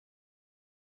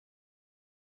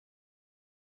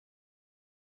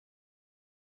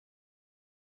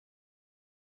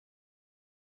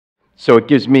So it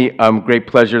gives me great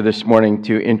pleasure this morning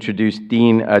to introduce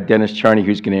Dean Dennis Charney,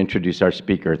 who's going to introduce our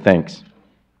speaker. Thanks.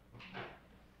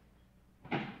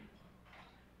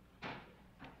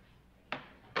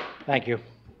 Thank you.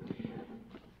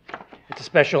 It's a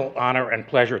special honor and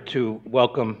pleasure to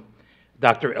welcome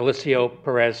Dr. Eliseo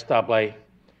Perez-Stable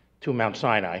to Mount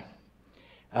Sinai.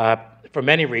 For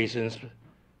many reasons,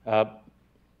 but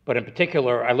in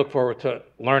particular, I look forward to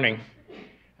learning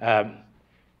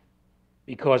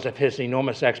because of his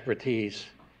enormous expertise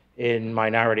in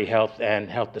minority health and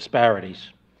health disparities.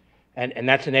 And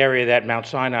that's an area that Mount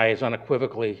Sinai is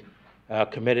unequivocally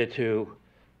committed to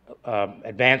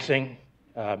advancing,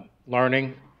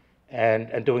 learning,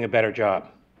 and doing a better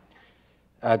job.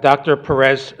 Dr.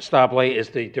 Perez-Stable is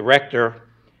the director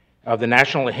of the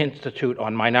National Institute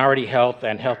on Minority Health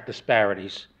and Health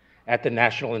Disparities at the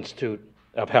National Institute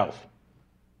of Health.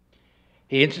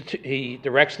 He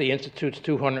directs the Institute's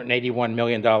 $281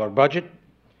 million budget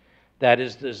that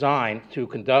is designed to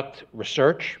conduct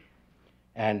research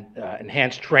and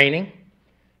enhance training,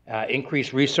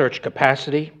 increase research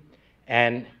capacity,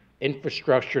 and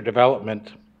infrastructure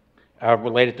development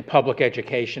related to public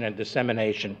education and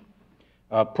dissemination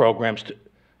programs,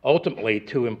 ultimately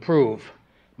to improve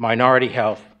minority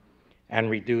health and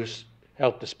reduce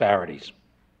health disparities.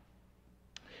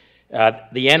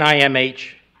 The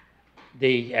NIMHD,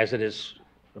 as it is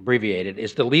abbreviated,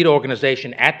 is the lead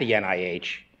organization at the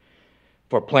NIH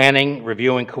for planning,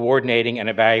 reviewing, coordinating, and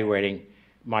evaluating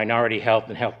minority health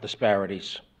and health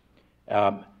disparities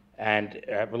and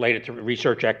related to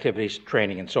research activities,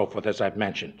 training, and so forth, as I've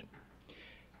mentioned.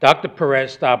 Dr.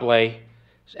 Perez-Stable's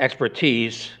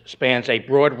expertise spans a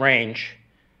broad range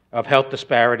of health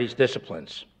disparities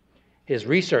disciplines. His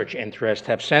research interests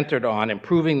have centered on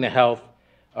improving the health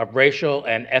of racial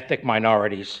and ethnic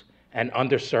minorities and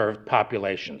underserved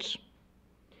populations,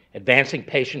 advancing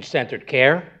patient-centered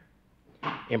care,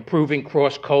 improving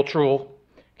cross-cultural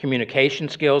communication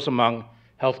skills among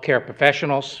healthcare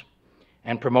professionals,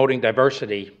 and promoting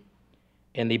diversity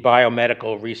in the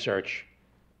biomedical research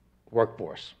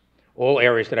workforce, all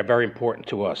areas that are very important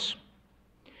to us.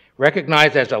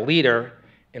 Recognized as a leader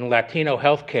in Latino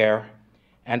healthcare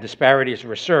and disparities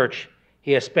research,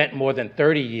 he has spent more than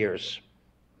 30 years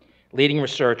leading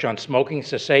research on smoking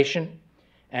cessation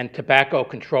and tobacco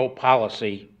control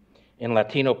policy in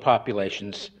Latino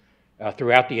populations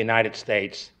throughout the United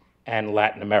States and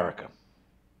Latin America.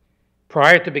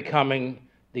 Prior to becoming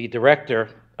the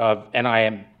director of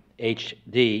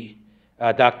NIMHD,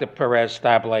 Dr.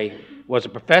 Perez-Stable was a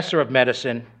professor of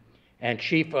medicine and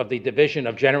chief of the Division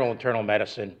of General Internal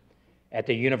Medicine at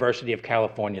the University of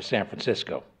California, San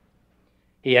Francisco.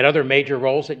 He had other major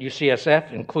roles at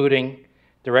UCSF, including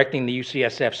directing the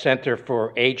UCSF Center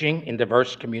for Aging in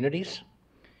Diverse Communities,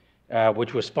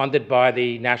 which was funded by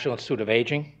the National Institute of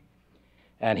Aging.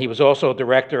 And he was also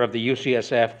director of the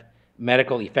UCSF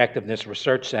Medical Effectiveness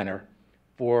Research Center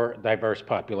for Diverse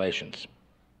Populations.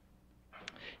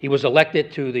 He was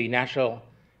elected to the National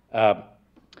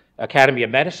Academy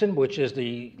of Medicine, which is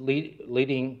the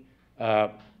leading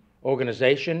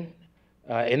organization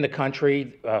in the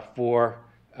country for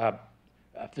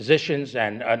physicians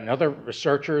and other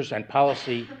researchers and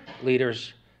policy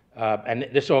leaders. And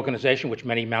this organization, which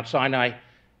many Mount Sinai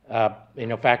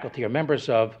faculty are members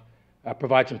of,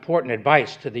 provides important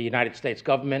advice to the United States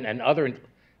government and other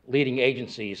leading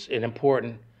agencies in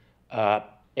important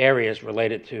areas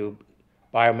related to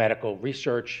biomedical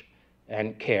research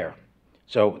and care.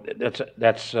 So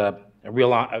that's a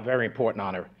very important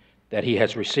honor that he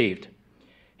has received.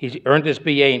 He's earned his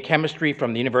BA in chemistry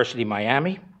from the University of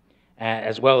Miami,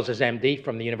 as well as his MD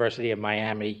from the University of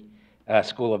Miami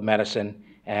School of Medicine,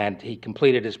 and he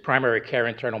completed his primary care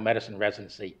internal medicine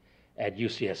residency at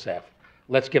UCSF.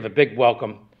 Let's give a big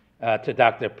welcome to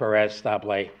Dr.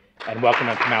 Perez-Stable and welcome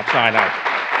him to Mount Sinai.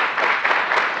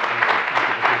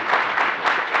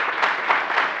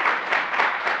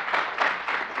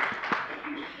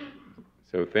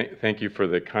 So thank you for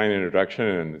the kind introduction,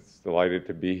 and it's delighted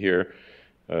to be here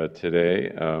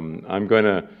today. I'm going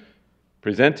to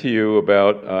present to you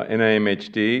about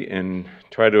NIMHD and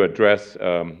try to address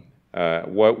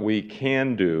what we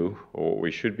can do, or what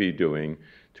we should be doing,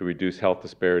 to reduce health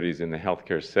disparities in the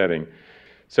healthcare setting.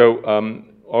 So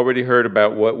already heard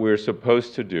about what we're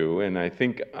supposed to do, and I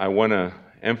think I want to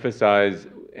emphasize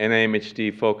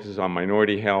NIMHD focuses on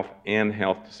minority health and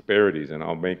health disparities, and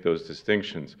I'll make those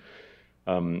distinctions.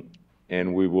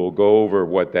 And we will go over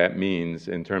what that means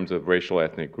in terms of racial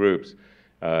ethnic groups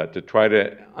to try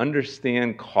to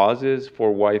understand causes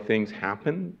for why things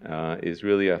happen is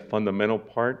really a fundamental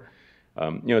part.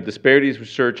 Disparities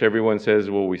research, everyone says,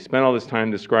 well, we spent all this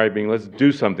time describing, let's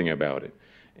do something about it.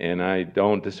 And I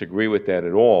don't disagree with that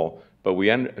at all, but we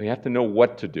have to know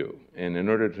what to do. And in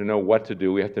order to know what to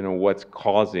do, we have to know what's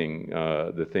causing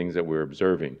the things that we're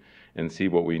observing and see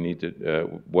what we need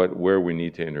to, where we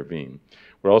need to intervene.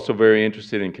 We're also very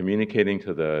interested in communicating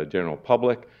to the general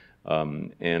public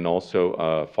and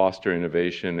also foster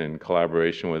innovation and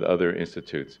collaboration with other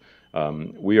institutes.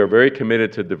 We are very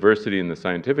committed to diversity in the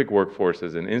scientific workforce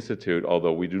as an institute,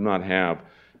 although we do not have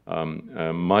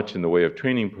much in the way of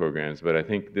training programs, but I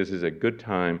think this is a good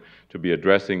time to be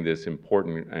addressing this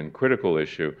important and critical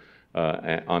issue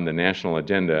on the national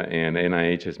agenda, and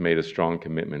NIH has made a strong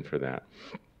commitment for that.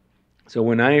 So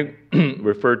when I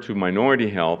refer to minority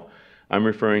health, I'm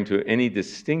referring to any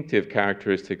distinctive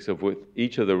characteristics of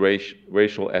each of the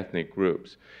racial ethnic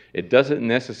groups. It doesn't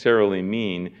necessarily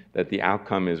mean that the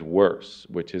outcome is worse,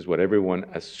 which is what everyone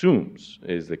assumes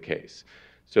is the case.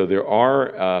 So there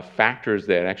are factors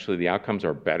that actually the outcomes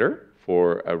are better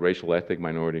for a racial ethnic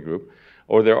minority group,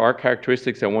 or there are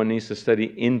characteristics that one needs to study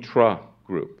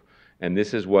intra-group, and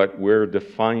this is what we're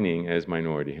defining as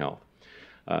minority health.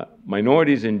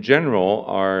 Minorities in general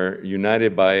are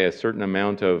united by a certain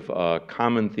amount of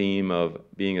common theme of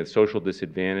being at social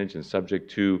disadvantage and subject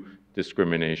to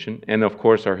discrimination, and of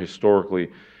course are historically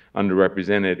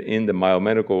underrepresented in the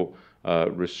biomedical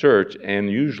research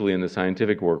and usually in the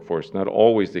scientific workforce. Not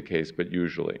always the case, but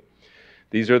usually.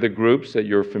 These are the groups that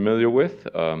you're familiar with,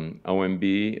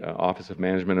 OMB, Office of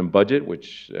Management and Budget,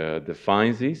 which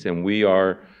defines these, and we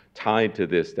are tied to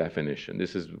this definition.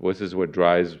 This is what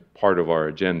drives part of our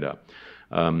agenda.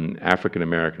 African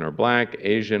American or Black,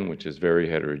 Asian, which is very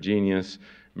heterogeneous,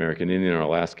 American Indian or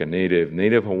Alaska Native,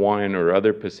 Native Hawaiian or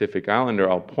other Pacific Islander.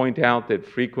 I'll point out that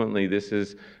frequently this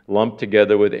is lumped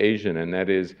together with Asian, and that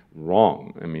is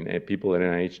wrong. I mean, people at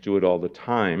NIH do it all the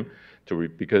time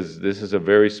because this is a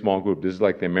very small group. This is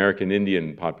like the American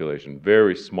Indian population,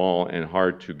 very small and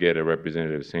hard to get a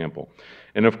representative sample.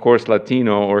 And of course,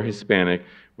 Latino or Hispanic,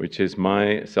 which is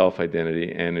my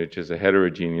self-identity, and which is a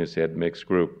heterogeneous yet mixed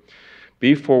group.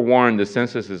 Be forewarned, the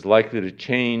census is likely to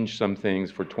change some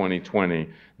things for 2020.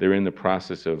 They're in the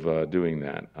process of doing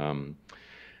that.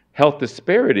 Health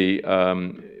disparity,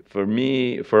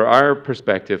 for our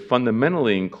perspective,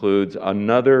 fundamentally includes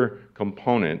another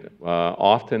component,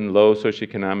 often low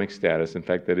socioeconomic status. In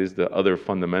fact, that is the other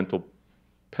fundamental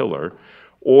pillar,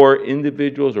 or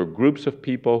individuals or groups of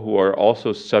people who are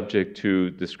also subject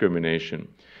to discrimination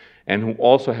and who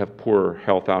also have poor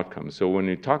health outcomes. So when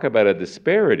we talk about a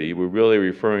disparity, we're really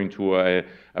referring to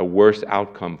a worse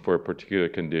outcome for a particular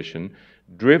condition,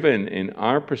 driven in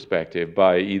our perspective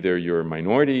by either your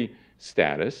minority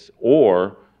status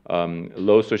or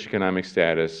low socioeconomic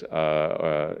status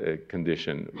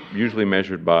condition, usually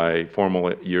measured by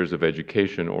formal years of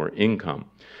education or income.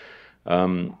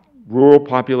 Rural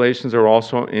populations are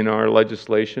also in our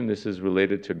legislation. This is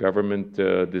related to government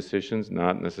decisions,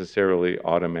 not necessarily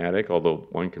automatic, although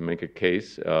one can make a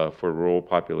case for rural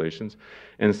populations.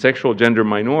 And sexual gender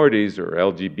minorities, or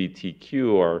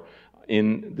LGBTQ, are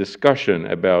in discussion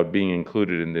about being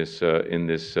included in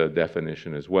this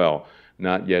definition as well,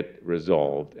 not yet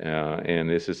resolved. And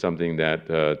this is something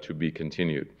that to be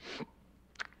continued.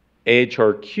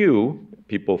 AHRQ,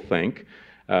 people think,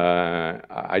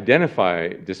 identify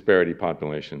disparity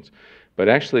populations. But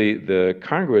actually, the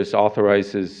Congress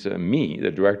authorizes me,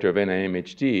 the director of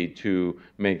NIMHD, to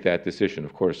make that decision.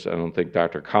 Of course, I don't think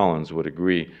Dr. Collins would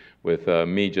agree with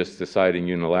me just deciding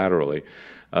unilaterally.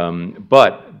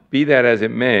 But be that as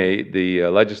it may, the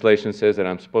legislation says that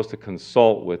I'm supposed to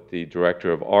consult with the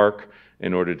director of AHRQ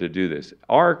in order to do this.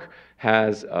 AHRQ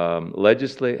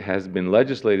has been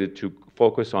legislated to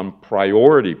focus on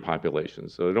priority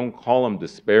populations. So they don't call them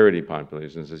disparity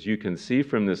populations. As you can see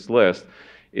from this list,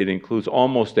 it includes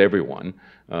almost everyone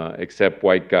except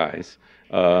white guys.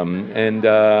 And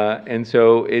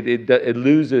so it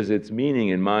loses its meaning,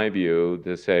 in my view,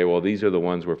 to say, well, these are the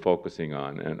ones we're focusing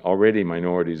on. And already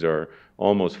minorities are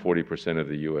almost 40% of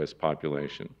the US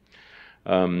population.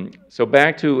 So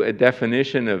back to a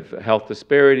definition of health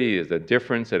disparity is a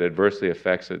difference that adversely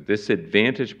affects a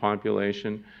disadvantaged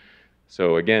population.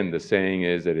 So again, the saying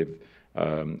is that if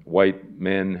white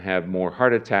men have more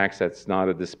heart attacks, that's not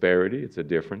a disparity, it's a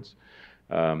difference.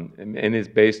 And it's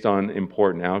based on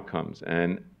important outcomes.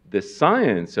 And the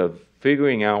science of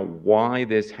figuring out why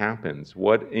this happens,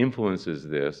 what influences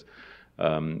this,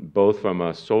 both from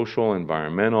a social,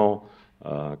 environmental,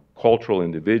 cultural,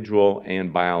 individual,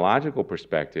 and biological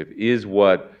perspective, is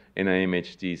what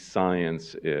NIMHD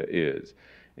science is.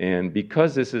 And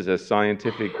because this is a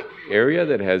scientific area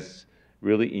that has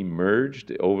really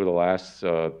emerged over the last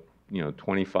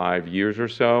 25 years or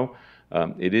so.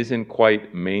 It isn't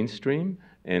quite mainstream,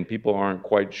 and people aren't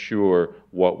quite sure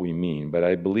what we mean. But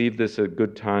I believe this is a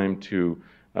good time to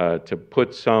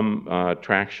put some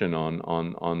traction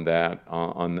on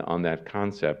that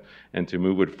concept and to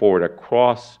move it forward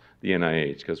across the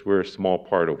NIH, because we're a small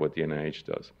part of what the NIH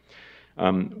does.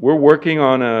 We're working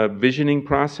on a visioning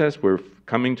process. We're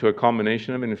coming to a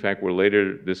culmination of it. In fact,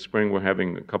 later this spring, we're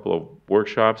having a couple of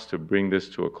workshops to bring this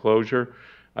to a closure,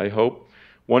 I hope.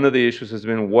 One of the issues has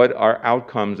been what are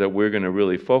outcomes that we're going to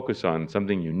really focus on,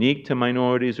 something unique to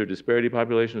minorities or disparity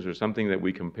populations, or something that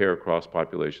we compare across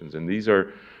populations. And these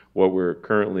are what we're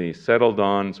currently settled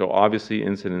on. So obviously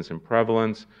incidence and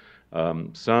prevalence,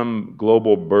 some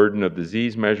global burden of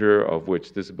disease measure, of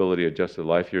which disability adjusted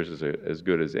life years is as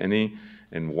good as any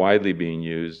and widely being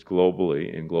used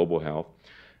globally in global health.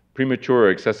 Premature or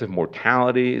excessive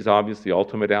mortality is obviously the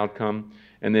ultimate outcome.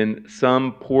 And then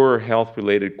some poor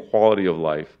health-related quality of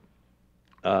life,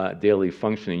 daily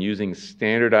functioning, using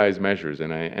standardized measures,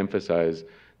 and I emphasize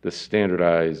the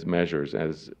standardized measures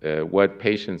as what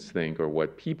patients think or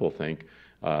what people think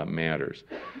matters.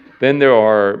 Then there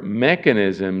are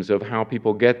mechanisms of how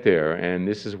people get there, and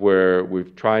this is where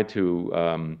we've tried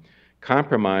to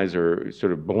compromise or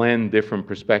sort of blend different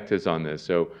perspectives on this.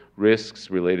 So risks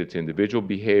related to individual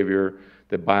behavior,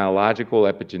 the biological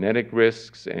epigenetic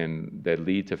risks and that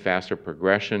lead to faster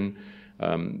progression.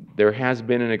 There has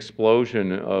been an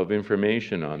explosion of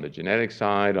information on the genetic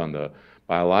side, on the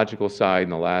biological side in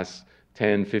the last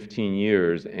 10, 15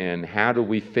 years, and how do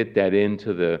we fit that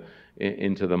into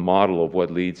the model of what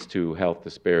leads to health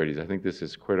disparities? I think this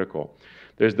is critical.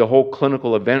 There's the whole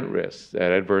clinical event risks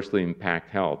that adversely impact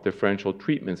health, differential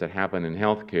treatments that happen in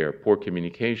healthcare, poor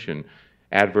communication,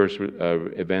 adverse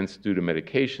events due to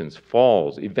medications,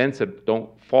 falls, events that don't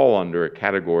fall under a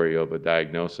category of a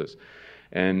diagnosis.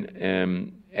 And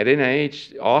at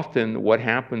NIH, often what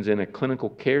happens in a clinical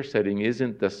care setting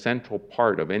isn't the central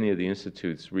part of any of the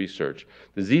Institute's research.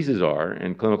 Diseases are,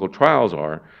 and clinical trials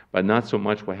are, but not so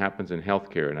much what happens in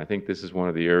healthcare. And I think this is one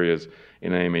of the areas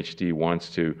NIMHD wants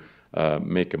to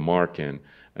make a mark in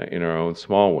our own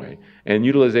small way. And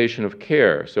utilization of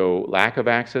care. So lack of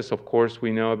access, of course,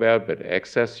 we know about, but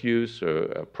excess use,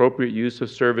 appropriate use of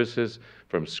services,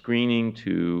 from screening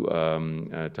to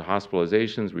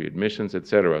hospitalizations, readmissions, et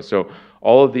cetera. So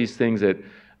all of these things that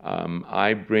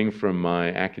I bring from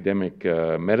my academic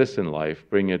medicine life,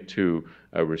 bring it to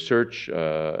a research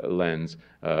lens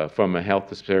from a health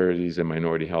disparities and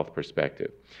minority health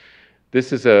perspective.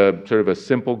 This is a sort of a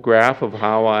simple graph of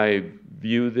how I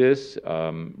view this.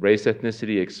 Race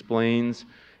ethnicity explains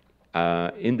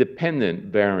independent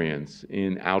variance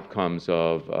in outcomes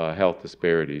of health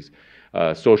disparities.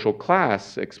 Social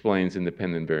class explains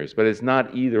independent variance, but it's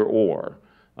not either or.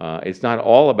 It's not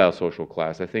all about social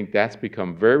class. I think that's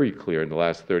become very clear in the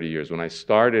last 30 years. When I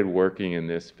started working in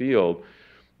this field,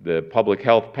 the public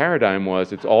health paradigm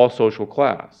was it's all social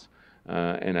class.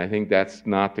 And I think that's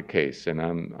not the case, and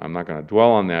I'm not going to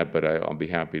dwell on that, but I'll be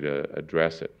happy to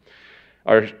address it.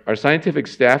 Our scientific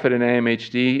staff at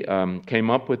NIMHD came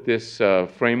up with this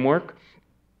framework.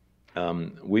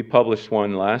 We published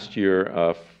one last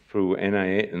year through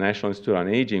NIH, the National Institute on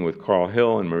Aging, with Carl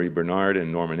Hill and Marie Bernard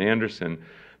and Norman Anderson,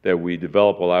 that we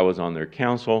developed while I was on their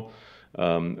council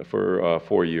for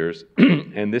 4 years.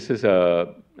 And this is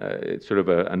sort of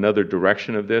another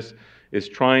direction of this, is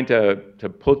trying to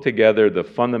put together the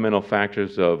fundamental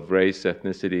factors of race,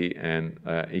 ethnicity, and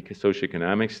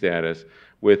socioeconomic status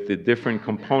with the different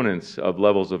components of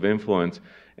levels of influence,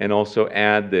 and also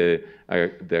add the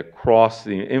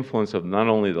influence of not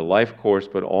only the life course,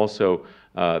 but also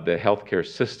the healthcare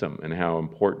system and how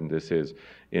important this is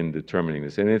in determining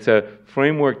this. And it's a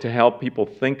framework to help people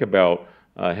think about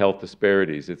health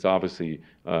disparities. It's obviously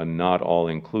not all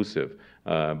inclusive.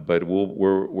 But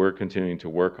we're continuing to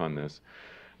work on this.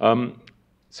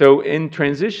 So in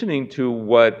transitioning to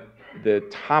what the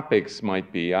topics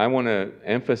might be, I want to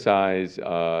emphasize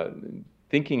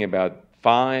thinking about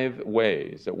 5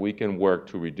 ways that we can work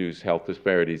to reduce health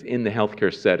disparities in the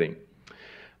healthcare setting.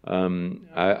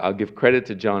 I'll give credit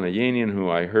to John Ayanian, who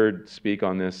I heard speak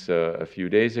on this a few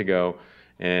days ago,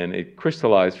 and it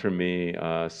crystallized for me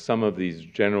some of these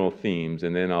general themes,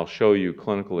 and then I'll show you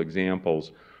clinical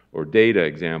examples or data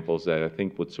examples that I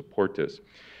think would support this.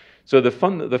 So the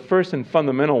first and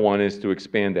fundamental one is to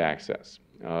expand access.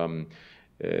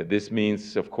 This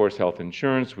means, of course, health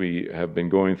insurance. We have been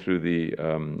going through the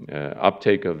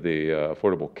uptake of the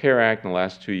Affordable Care Act in the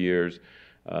last 2 years.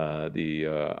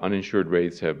 The uninsured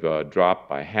rates have dropped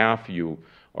by half. You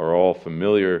are all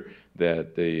familiar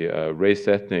that the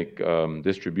race-ethnic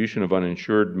distribution of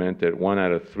uninsured meant that 1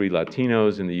 out of 3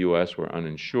 Latinos in the U.S. were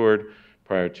uninsured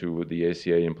prior to the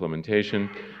ACA implementation,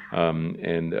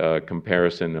 and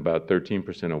comparison, about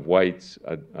 13% of whites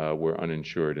were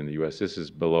uninsured in the U.S. This is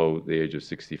below the age of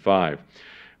 65.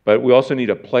 But we also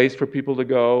need a place for people to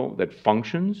go that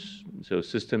functions. So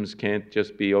systems can't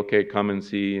just be, okay, come and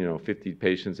see 50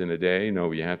 patients in a day.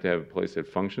 No, you have to have a place that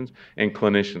functions. And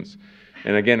clinicians.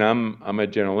 And again, I'm a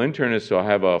general internist, so I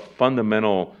have a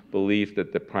fundamental belief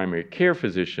that the primary care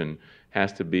physician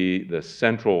has to be the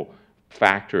central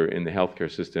factor in the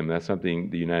healthcare system. That's something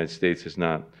the United States has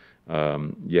not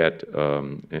yet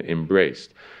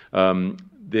embraced.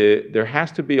 There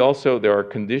has to be also, there are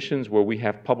conditions where we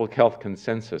have public health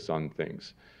consensus on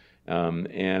things.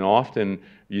 And often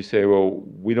you say, well,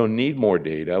 we don't need more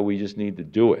data, we just need to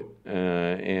do it.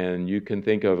 And you can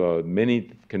think of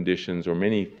many conditions or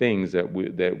many things that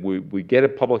we get a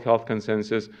public health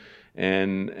consensus,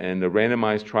 and the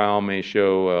randomized trial may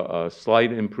show a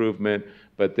slight improvement,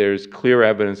 but there's clear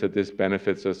evidence that this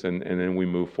benefits us, and then we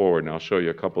move forward. And I'll show you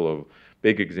a couple of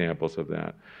big examples of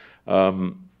that.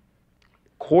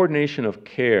 Coordination of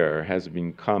care has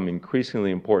become increasingly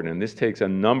important, and this takes a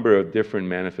number of different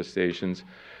manifestations.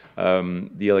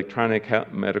 The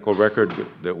electronic medical record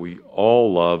that we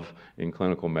all love in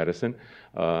clinical medicine,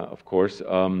 of course,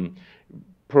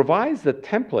 provides the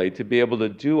template to be able to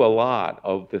do a lot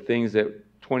of the things that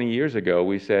 20 years ago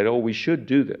we said, oh, we should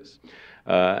do this.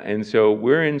 And so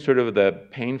we're in sort of the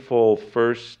painful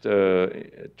first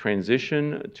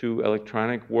transition to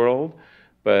electronic world,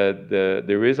 but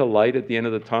there is a light at the end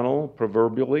of the tunnel,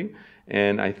 proverbially,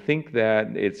 and I think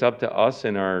that it's up to us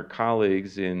and our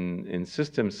colleagues in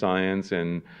system science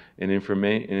and in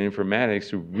informatics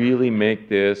to really make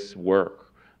this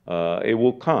work. It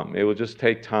will come. It will just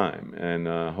take time, and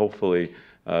hopefully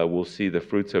we'll see the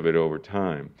fruits of it over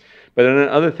time. But then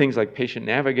other things like patient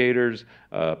navigators,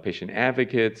 patient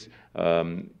advocates,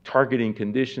 targeting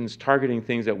conditions, targeting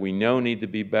things that we know need to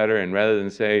be better, and rather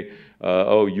than say,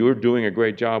 oh, you're doing a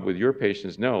great job with your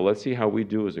patients, no, let's see how we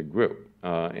do as a group.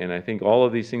 And I think all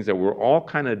of these things that we're all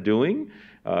kind of doing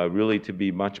really to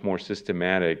be much more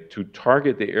systematic, to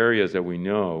target the areas that we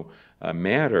know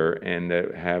matter and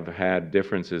that have had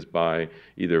differences by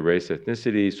either race,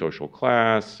 ethnicity, social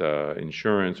class,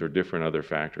 insurance, or different other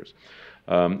factors.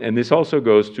 And this also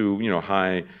goes to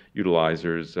high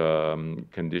utilizers,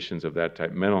 conditions of that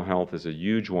type. Mental health is a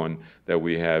huge one that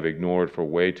we have ignored for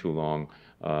way too long,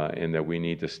 and that we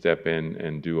need to step in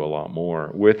and do a lot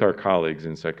more with our colleagues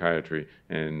in psychiatry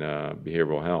and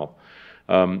behavioral health.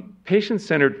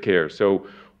 Patient-centered care. So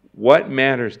what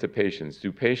matters to patients?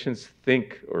 Do patients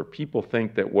think, or people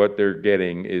think, that what they're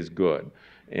getting is good?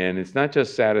 And it's not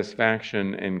just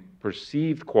satisfaction and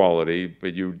perceived quality,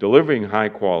 but you're delivering high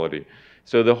quality.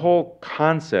 So the whole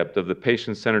concept of the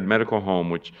patient-centered medical home,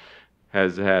 which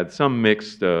has had some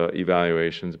mixed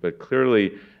evaluations, but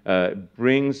clearly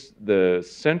brings the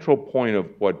central point of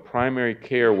what primary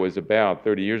care was about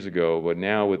 30 years ago, but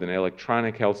now with an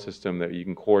electronic health system that you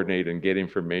can coordinate and get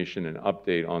information and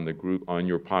update on the group, on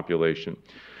your population.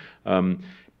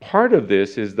 Part of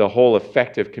this is the whole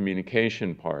effective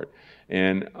communication part.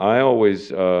 And I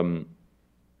always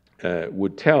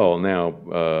would tell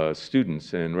now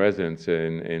students and residents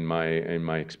in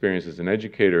my experience as an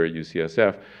educator at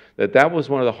UCSF that was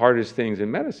one of the hardest things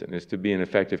in medicine, is to be an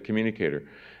effective communicator.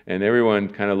 And everyone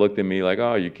kind of looked at me like, oh,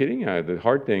 are you kidding? The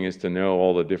hard thing is to know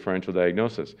all the differential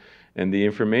diagnosis. And the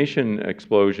information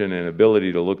explosion and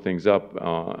ability to look things up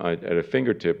at a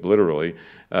fingertip, literally,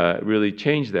 really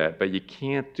changed that. But you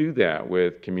can't do that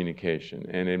with communication.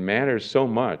 And it matters so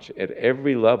much at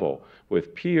every level,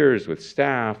 with peers, with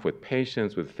staff, with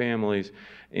patients, with families,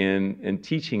 and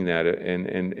teaching that, and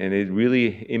it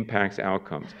really impacts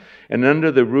outcomes. And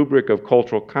under the rubric of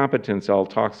cultural competence, I'll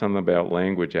talk some about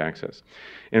language access.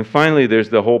 And finally, there's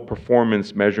the whole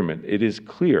performance measurement. It is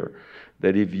clear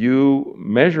that if you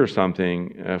measure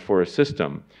something for a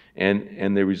system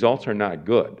and the results are not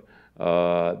good,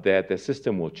 that the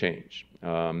system will change.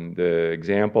 The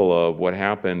example of what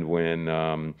happened when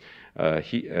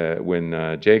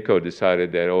JACO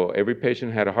decided that, oh, every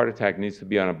patient who had a heart attack needs to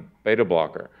be on a beta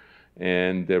blocker,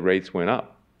 and the rates went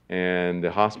up, and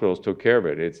the hospitals took care of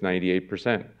it. It's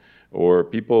 98%. Or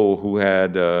people who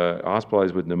had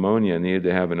hospitalized with pneumonia needed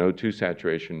to have an O2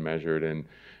 saturation measured, and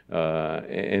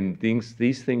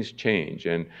these things change.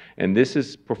 And this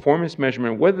is performance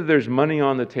measurement, whether there's money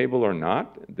on the table or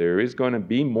not. There is going to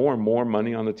be more and more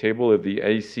money on the table if the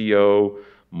ACO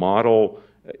model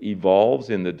evolves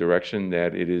in the direction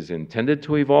that it is intended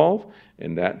to evolve,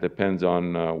 and that depends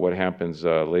on what happens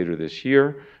later this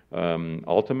year.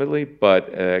 ultimately,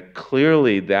 but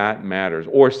clearly that matters.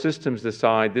 Or systems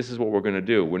decide this is what we're going to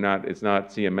do. It's not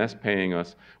CMS paying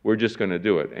us. We're just going to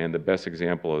do it. And the best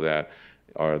example of that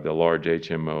are the large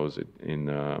HMOs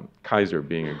in Kaiser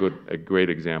being a great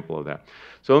example of that.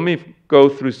 So let me go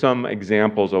through some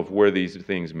examples of where these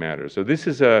things matter. So this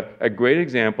is a great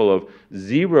example of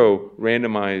 0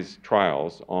 randomized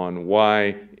trials on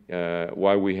why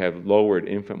we have lowered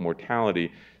infant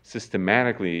mortality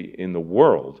systematically in the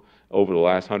world over the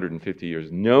last 150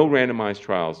 years. No randomized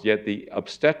trials, yet the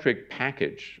obstetric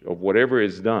package of whatever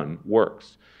is done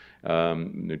works.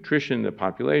 Nutrition, the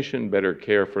population, better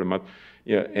care for the mother.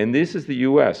 Yeah, and this is the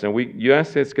U.S. And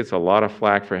U.S. gets a lot of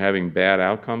flack for having bad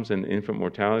outcomes in infant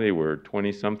mortality. We're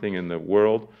 20-something in the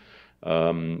world.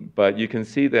 But you can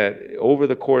see that over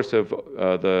the course of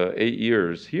the 8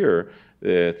 years here,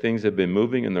 things have been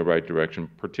moving in the right direction,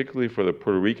 particularly for the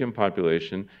Puerto Rican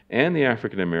population and the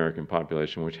African American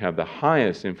population, which have the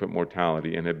highest infant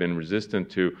mortality and have been resistant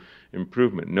to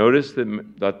improvement. Notice that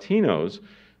Latinos,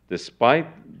 despite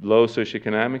low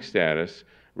socioeconomic status,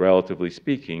 relatively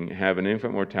speaking, have an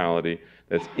infant mortality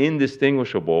that's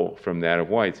indistinguishable from that of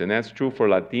whites. And that's true for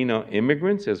Latino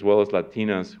immigrants as well as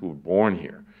Latinas who were born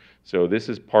here. So this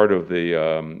is part of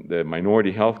the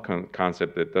minority health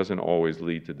concept that doesn't always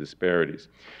lead to disparities.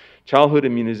 Childhood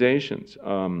immunizations.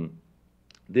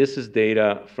 This is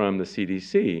data from the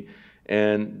CDC.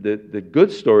 And the good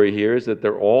story here is that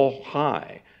they're all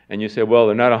high. And you say, well,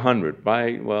 they're not 100.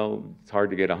 Well, it's hard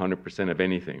to get 100% of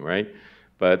anything, right?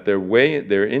 But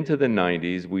they're into the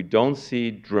 90s. We don't see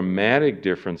dramatic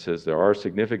differences. There are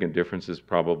significant differences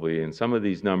probably in some of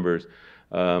these numbers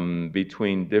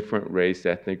between different race,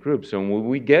 ethnic groups. So when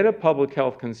we get a public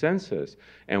health consensus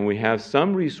and we have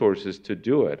some resources to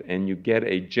do it, and you get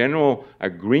a general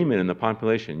agreement in the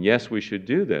population, yes, we should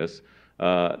do this,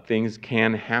 things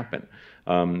can happen.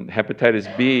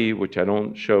 Hepatitis B, which I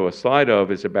don't show a slide of,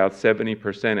 is about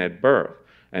 70% at birth.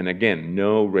 And again,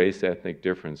 no race ethnic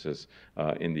differences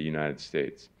in the United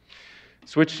States.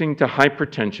 Switching to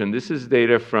hypertension, this is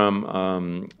data from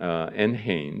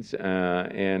NIMHD,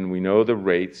 and we know the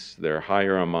rates, they're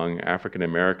higher among African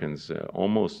Americans,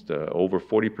 almost over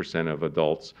 40% of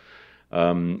adults.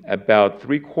 About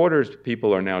 3/4 of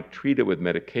people are now treated with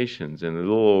medications, and a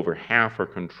little over half are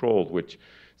controlled, which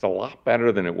is a lot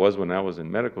better than it was when I was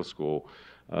in medical school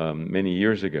many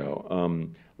years ago.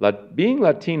 Being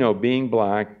Latino, being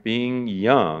Black, being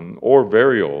young or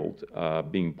very old,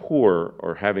 being poor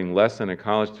or having less than a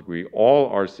college degree, all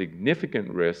are significant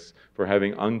risks for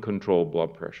having uncontrolled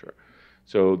blood pressure.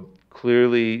 So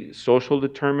clearly social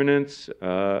determinants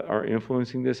are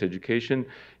influencing this. Education,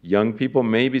 young people,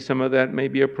 maybe some of that may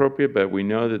be appropriate, but we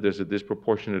know that there's a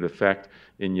disproportionate effect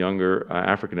in younger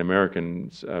African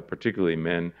Americans, particularly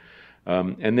men.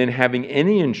 And then having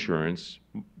any insurance,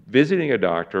 visiting a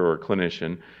doctor or a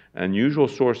clinician, an unusual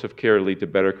source of care lead to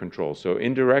better control. So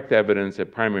indirect evidence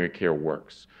that primary care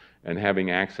works, and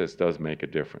having access does make a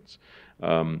difference.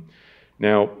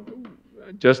 Now,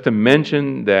 just to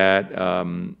mention that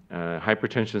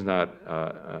hypertension is not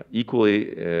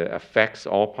equally affects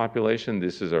all population.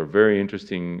 This is our very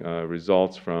interesting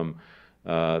results from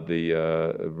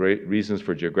the reasons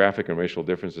for geographic and racial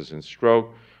differences in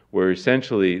stroke, where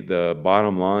essentially the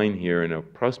bottom line here in a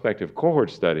prospective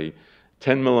cohort study,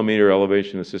 10 millimeter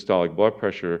elevation of systolic blood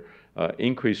pressure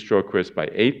increased stroke risk by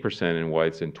 8% in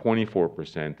whites and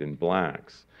 24% in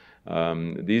Blacks.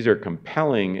 These are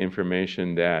compelling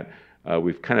information that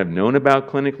we've kind of known about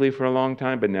clinically for a long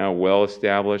time, but now well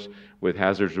established with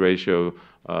hazards ratio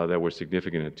that were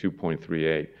significant at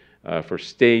 2.38 for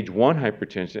stage 1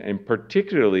 hypertension, and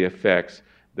particularly affects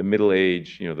the middle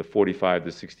age, the 45 to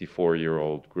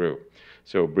 64-year-old group.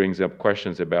 So it brings up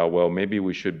questions about, well, maybe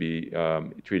we should be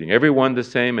treating everyone the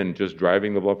same and just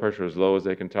driving the blood pressure as low as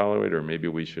they can tolerate, or maybe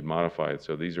we should modify it.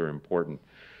 So these are important.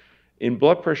 In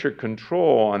blood pressure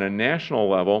control on a national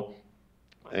level,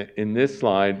 in this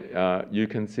slide, you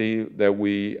can see that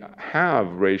we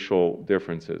have racial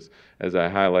differences, as I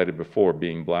highlighted before,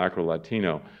 being Black or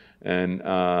Latino. And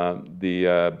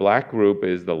the Black group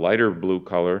is the lighter blue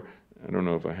color. I don't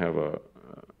know if I have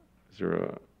is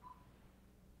there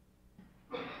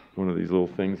one of these little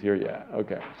things here? Yeah,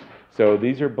 okay. So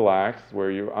these are Blacks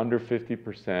where you're under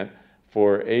 50%.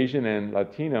 For Asian and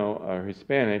Latino or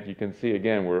Hispanic, you can see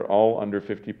again, we're all under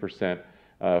 50%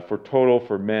 for total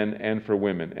for men and for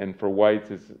women. And for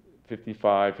whites, it's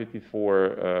 55,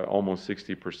 54, almost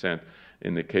 60%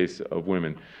 in the case of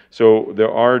women. So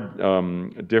there are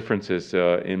differences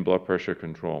in blood pressure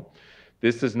control.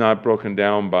 This is not broken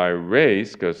down by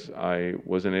race because I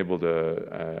wasn't able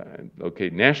to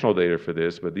locate national data for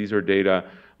this, but these are data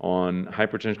on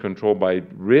hypertension control by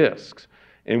risks.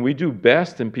 And we do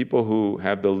best in people who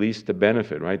have the least to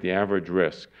benefit, right? The average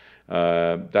risk.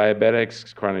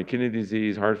 Diabetics, chronic kidney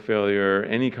disease, heart failure,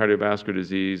 any cardiovascular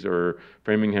disease, or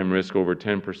Framingham risk over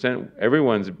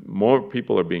 10%. More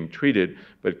people are being treated,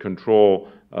 but control,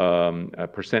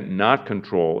 percent not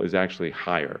control is actually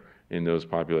higher in those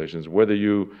populations. Whether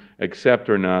you accept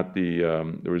or not the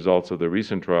results of the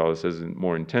recent trial that says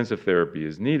more intensive therapy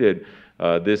is needed,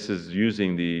 this is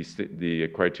using the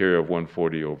criteria of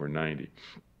 140/90.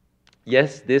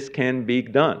 Yes, this can be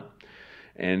done.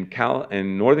 And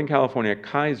in Northern California,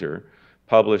 Kaiser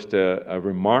published a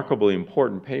remarkably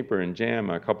important paper in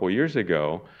JAMA a couple years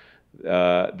ago,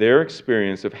 their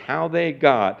experience of how they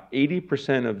got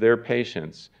 80% of their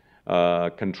patients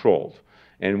controlled.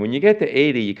 And when you get to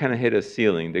 80, you kind of hit a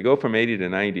ceiling. To go from 80 to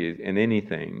 90 in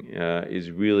anything is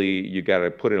really, you got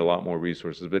to put in a lot more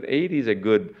resources. But 80 is a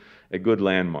good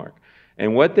landmark.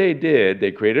 And what they did,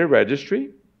 they created a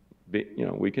registry.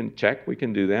 We can check, we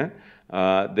can do that.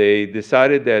 They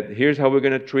decided that here's how we're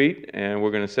going to treat, and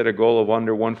we're going to set a goal of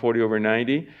under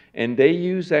 140/90. And they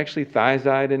used actually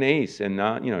thiazide and ACE, and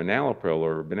not enalapril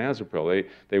or benazepril.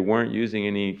 They weren't using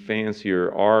any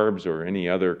fancier ARBs or any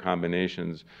other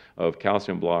combinations of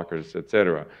calcium blockers, et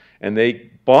cetera. And they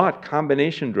bought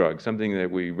combination drugs, something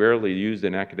that we rarely used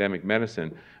in academic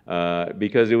medicine,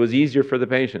 because it was easier for the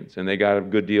patients, and they got a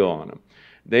good deal on them.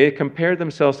 They compared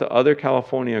themselves to other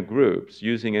California groups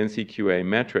using NCQA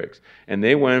metrics, and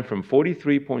they went from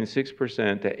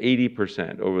 43.6% to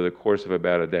 80% over the course of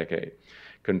about a decade.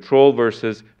 Control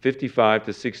versus 55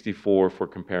 to 64 for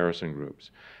comparison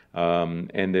groups.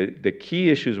 And the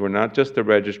key issues were not just the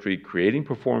registry, creating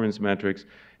performance metrics,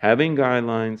 having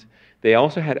guidelines. They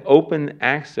also had open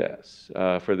access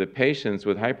for the patients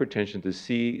with hypertension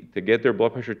to get their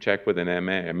blood pressure checked with an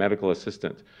MA, a medical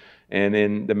assistant. And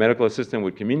then the medical assistant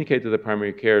would communicate to the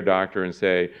primary care doctor and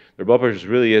say, their blood pressure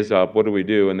really is up, what do we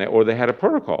do? Or they had a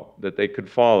protocol that they could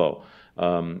follow,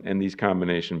 and these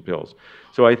combination pills.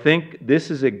 So I think this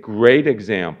is a great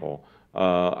example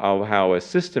of how a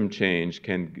system change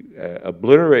can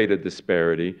obliterate a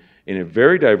disparity in a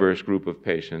very diverse group of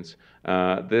patients.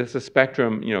 There's a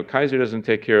spectrum. Kaiser doesn't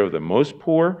take care of the most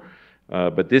poor,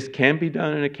 but this can be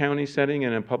done in a county setting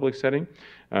and a public setting.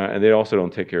 And they also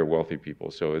don't take care of wealthy people.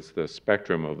 So it's the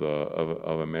spectrum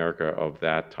of America of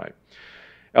that type.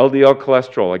 LDL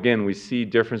cholesterol, again, we see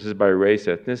differences by race,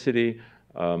 ethnicity.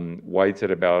 Whites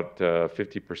at about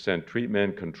 50%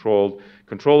 treatment, controlled.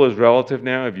 Control is relative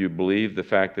now if you believe the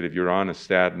fact that if you're on a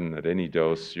statin at any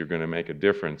dose, you're going to make a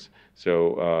difference.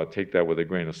 So take that with a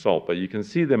grain of salt. But you can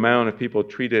see the amount of people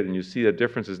treated, and you see the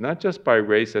differences not just by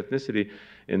race, ethnicity,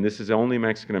 and this is only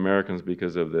Mexican Americans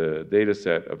because of the data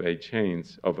set of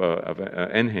NHANES,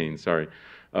 sorry,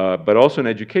 but also an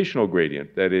educational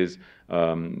gradient that is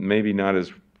maybe not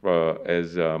as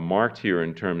marked here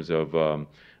in terms of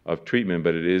treatment,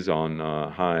 but it is on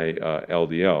high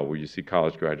LDL, where you see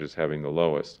college graduates having the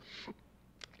lowest.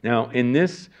 Now, in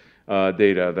this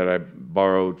data that I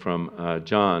borrowed from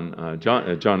John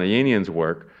Ayanian's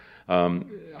work,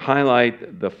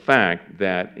 highlight the fact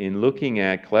that in looking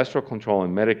at cholesterol control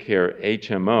in Medicare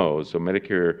HMOs, so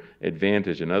Medicare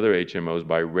Advantage and other HMOs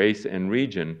by race and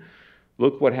region,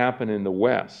 look what happened in the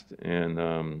West. And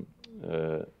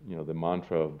the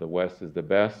mantra of the West is the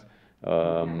best.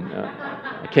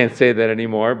 I can't say that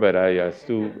anymore, but I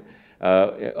still,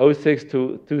 06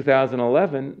 to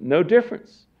 2011, no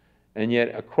difference. And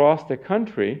yet across the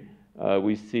country,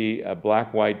 we see a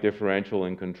black-white differential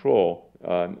in control,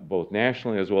 both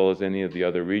nationally as well as any of the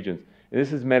other regions. And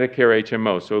this is Medicare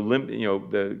HMO. So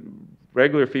the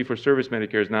regular fee-for-service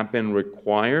Medicare has not been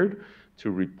required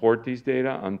to report these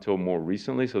data until more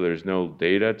recently, so there's no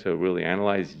data to really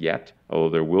analyze yet, although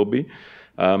there will be.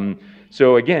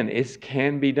 So again, it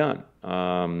can be done.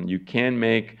 You can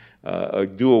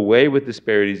do away with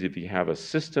disparities if you have a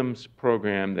systems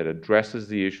program that addresses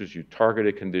the issues, you target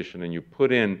a condition, and you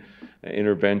put in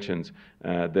interventions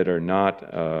that are not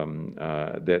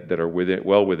that are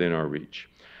well within our reach.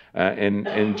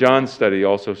 And John's study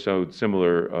also showed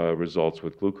similar results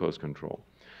with glucose control.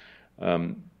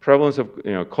 Prevalence of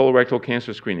colorectal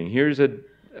cancer screening. Here's a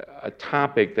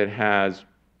topic that has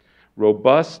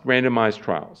robust randomized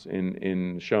trials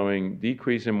in showing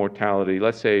decrease in mortality,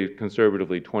 let's say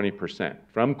conservatively 20%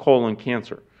 from colon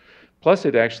cancer. Plus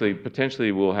it actually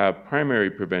potentially will have primary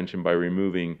prevention by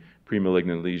removing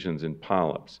premalignant lesions and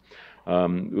polyps.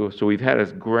 So we've had a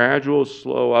gradual,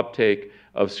 slow uptake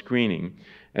of screening.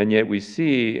 And yet we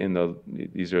see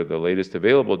these are the latest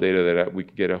available data that we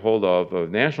could get a hold of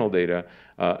national data,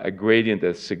 a gradient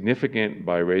that's significant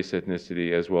by race,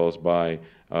 ethnicity, as well as by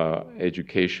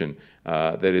education.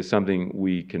 That is something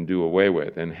we can do away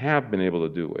with and have been able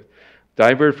to do with.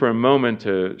 Divert for a moment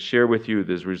to share with you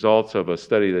the results of a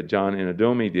study that John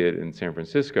Inadomi did in San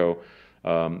Francisco,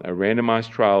 a randomized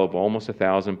trial of almost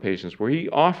 1,000 patients where he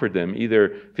offered them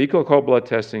either fecal occult blood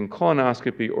testing,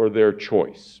 colonoscopy, or their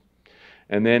choice.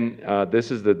 And then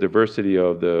this is the diversity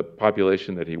of the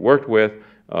population that he worked with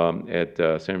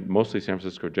at mostly San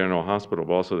Francisco General Hospital,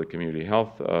 but also the Community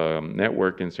Health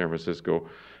Network in San Francisco.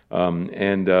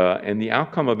 And the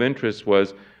outcome of interest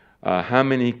was how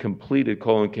many completed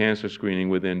colon cancer screening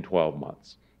within 12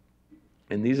 months.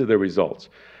 And these are the results.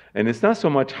 And it's not so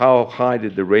much how high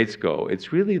did the rates go,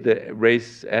 it's really the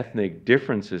race-ethnic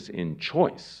differences in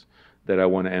choice that I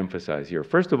want to emphasize here.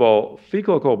 First of all,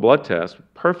 fecal occult blood test,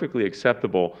 perfectly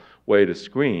acceptable way to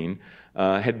screen,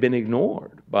 had been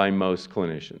ignored by most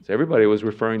clinicians. Everybody was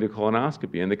referring to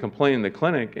colonoscopy, and the complaint in the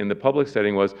clinic, in the public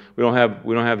setting, was we don't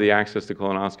have the access to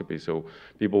colonoscopy, so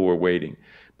people were waiting.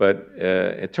 But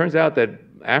it turns out that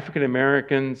African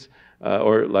Americans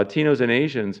or Latinos and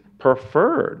Asians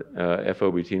preferred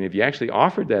FOBT, and if you actually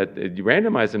offered that, you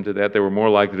randomized them to that, they were more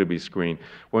likely to be screened.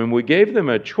 When we gave them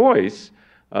a choice,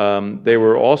 they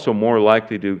were also more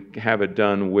likely to have it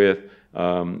done with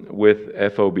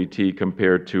FOBT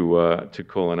compared to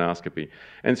colonoscopy.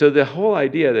 And so the whole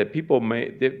idea that people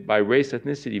by race,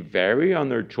 ethnicity, vary on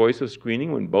their choice of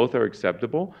screening when both are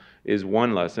acceptable is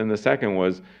one lesson. The second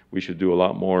was we should do a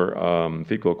lot more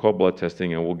fecal occult blood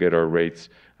testing, and we'll get our rates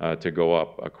to go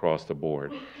up across the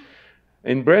board.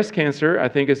 In breast cancer, I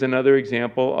think is another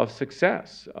example of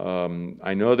success.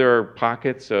 I know there are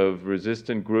pockets of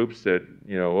resistant groups that,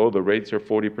 the rates are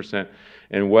 40%.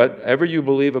 And whatever you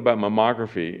believe about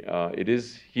mammography, it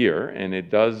is here, and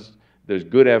there's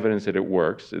good evidence that it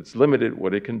works. It's limited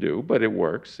what it can do, but it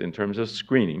works in terms of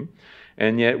screening.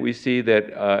 And yet we see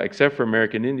that, except for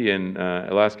American Indian,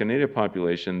 Alaska Native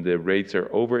population, the rates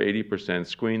are over 80%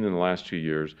 screened in the last 2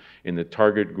 years in the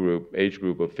target age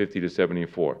group of 50 to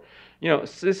 74.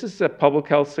 This is a public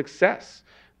health success,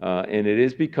 and it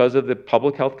is because of the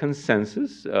public health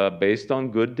consensus based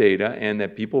on good data, and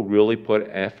that people really put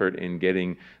effort in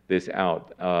getting this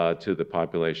out to the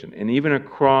population. And even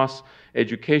across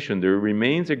education, there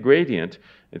remains a gradient.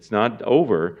 It's not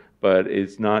over, but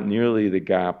it's not nearly the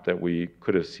gap that we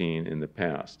could have seen in the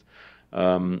past.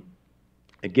 Again,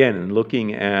 in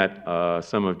looking at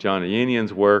some of John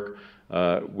Ayanian's work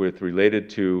related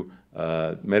to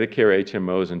Medicare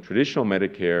HMOs and traditional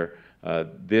Medicare,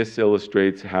 this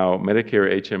illustrates how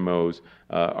Medicare HMOs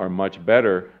are much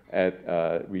better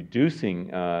at reducing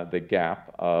the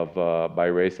gap by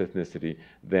race ethnicity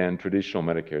than traditional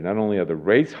Medicare. Not only are the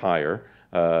rates higher,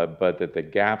 but that the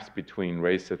gaps between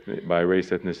by race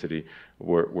ethnicity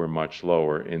were much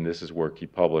lower. And this is work he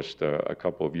published a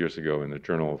couple of years ago in the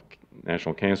Journal of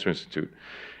National Cancer Institute.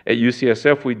 At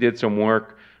UCSF, we did some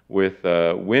work with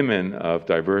women of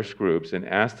diverse groups and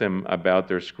asked them about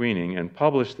their screening and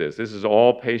published this. This is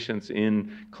all patients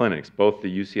in clinics, both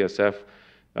the UCSF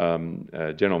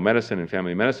general medicine and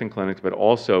family medicine clinics, but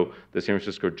also the San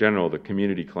Francisco General, the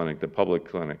community clinic, the public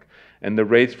clinic. And the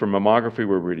rates for mammography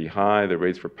were really high. The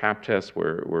rates for Pap tests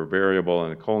were variable,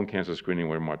 and the colon cancer screening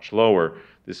were much lower.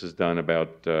 This is done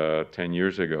about 10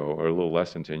 years ago, or a little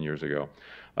less than 10 years ago.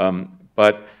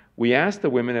 But we asked the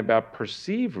women about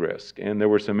perceived risk, and there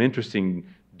were some interesting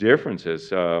differences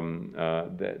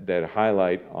that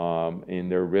highlight in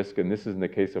their risk, and this is in the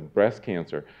case of breast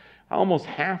cancer. Almost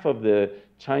half of the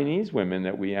Chinese women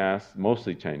that we asked,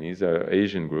 mostly Chinese,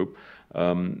 Asian group,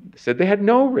 said they had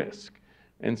no risk.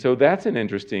 And so that's an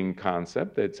interesting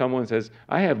concept, that someone says,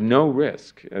 I have no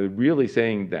risk, really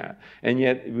saying that. And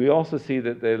yet we also see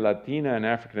that the Latina and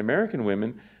African American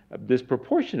women, a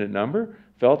disproportionate number,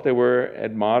 felt they were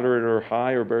at moderate or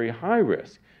high or very high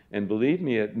risk. And believe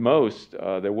me, at most,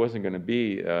 there wasn't going to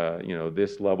be,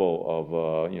 this level of,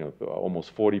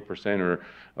 almost 40%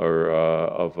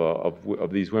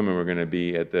 of these women were going to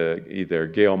be at the either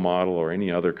Gale model or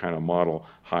any other kind of model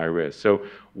high risk. So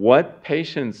what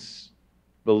patients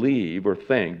believe or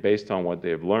think based on what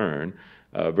they've learned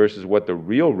versus what the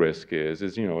real risk is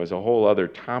a whole other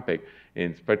topic,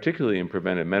 and particularly in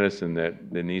preventive medicine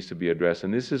that needs to be addressed.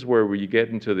 And this is where you get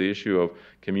into the issue of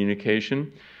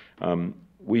communication.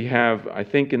 We have, I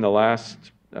think, in the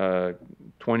last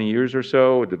 20 years or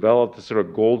so, developed a sort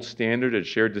of gold standard that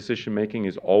shared decision-making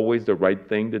is always the right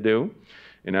thing to do.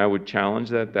 And I would challenge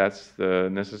that that's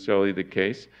necessarily the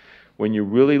case. When you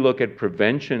really look at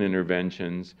prevention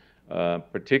interventions,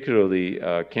 particularly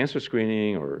cancer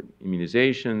screening or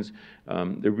immunizations,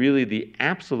 really the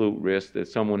absolute risk that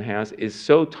someone has is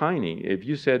so tiny.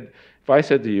 If I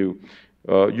said to you,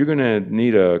 you're going to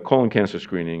need a colon cancer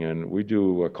screening, and we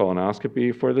do a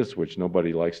colonoscopy for this, which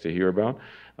nobody likes to hear about.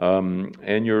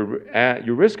 And your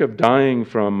risk of dying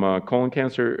from colon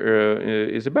cancer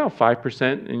is about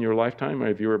 5% in your lifetime,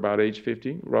 if you're about age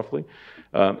 50, roughly.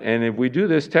 And if we do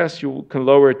this test, you can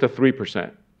lower it to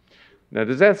 3%. Now,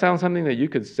 does that sound something that you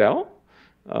could sell?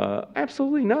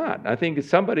 Absolutely not. I think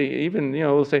somebody even,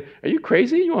 will say, are you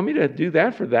crazy? You want me to do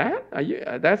that for that?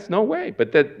 That's no way.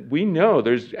 But that we know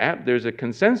there's a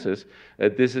consensus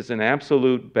that this is an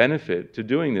absolute benefit to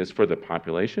doing this for the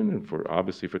population and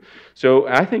obviously. So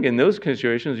I think in those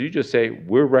considerations, you just say,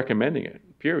 we're recommending it,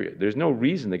 period. There's no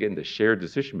reason to get into shared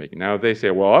decision making. Now, if they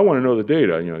say, well, I want to know the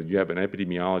data, you have an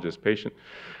epidemiologist patient,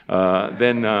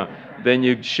 then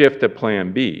you shift to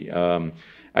plan B.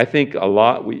 I think a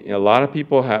lot of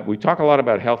people we talk a lot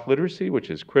about health literacy, which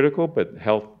is critical, but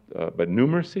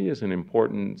numeracy is an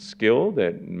important skill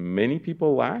that many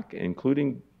people lack,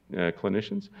 including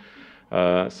clinicians,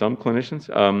 some clinicians.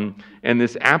 And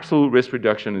this absolute risk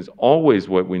reduction is always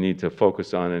what we need to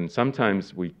focus on, and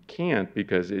sometimes we can't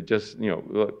because it just,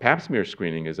 pap smear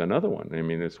screening is another one. I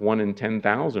mean, it's 1 in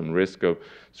 10,000 risk of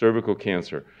cervical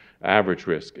cancer. Average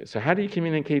risk. So how do you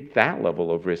communicate that level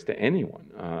of risk to anyone?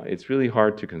 It's really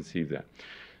hard to conceive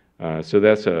that. So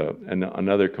that's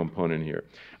another component here.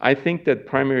 I think that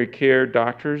primary care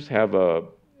doctors have a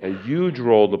huge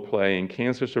role to play in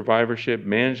cancer survivorship,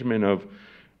 management of,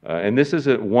 and this is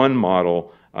one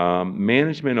model,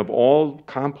 management of all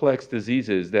complex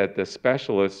diseases that the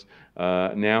specialists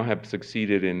now have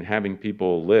succeeded in having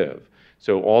people live.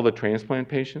 So all the transplant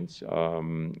patients,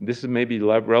 this is maybe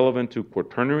relevant to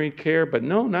quaternary care, but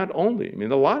no, not only. I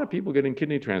mean, a lot of people getting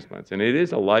kidney transplants, and it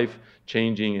is a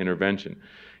life-changing intervention.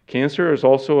 Cancer is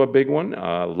also a big one.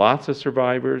 Lots of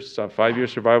survivors. 5-year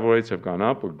survival rates have gone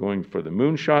up. We're going for the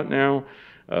moonshot now.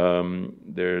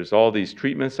 There's all these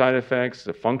treatment side effects,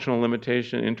 the functional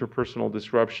limitation, interpersonal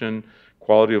disruption,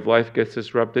 quality of life gets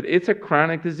disrupted. It's a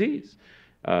chronic disease.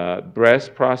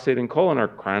 Breast, prostate, and colon are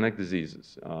chronic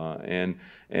diseases, and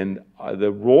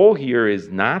the role here is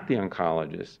not the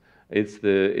oncologist. It's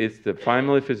the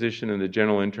family physician and the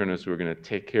general internist who are going to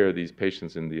take care of these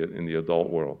patients in the adult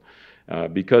world,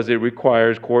 because it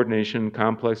requires coordination,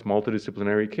 complex,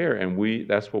 multidisciplinary care, and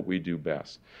that's what we do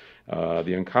best.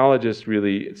 The oncologists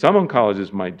really, some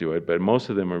oncologists might do it, but most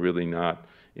of them are really not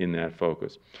in that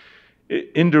focus.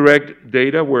 Indirect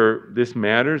data where this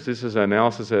matters. This is an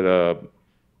analysis that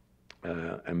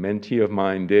a mentee of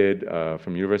mine did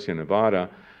from University of Nevada.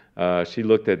 She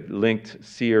looked at linked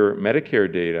SEER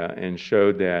Medicare data and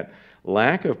showed that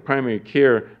lack of primary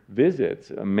care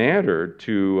visits mattered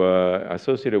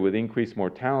associated with increased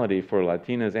mortality for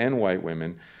Latinas and white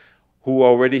women who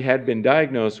already had been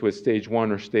diagnosed with stage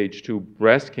 1 or stage 2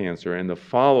 breast cancer, and the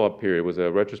follow-up period was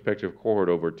a retrospective cohort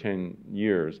over 10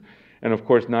 years. And of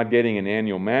course, not getting an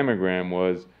annual mammogram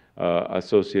was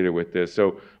associated with this.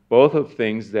 So both of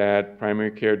things that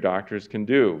primary care doctors can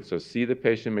do. So see the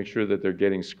patient, make sure that they're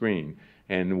getting screened.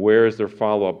 And where is their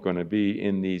follow-up going to be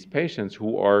in these patients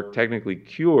who are technically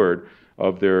cured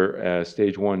of their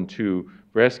stage 1, 2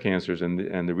 breast cancers, and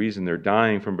the reason they're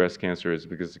dying from breast cancer is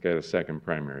because they got a second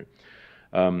primary.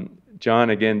 John,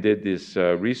 again, did this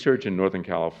research in Northern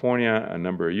California a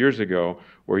number of years ago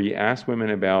where he asked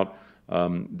women about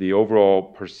the overall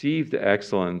perceived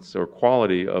excellence or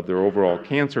quality of their overall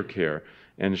cancer care,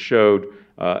 and showed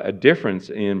a difference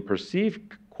in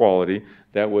perceived quality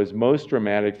that was most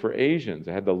dramatic for Asians.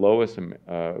 It had the lowest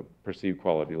perceived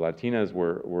quality. Latinas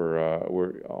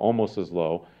were almost as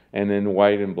low, and then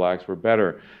white and blacks were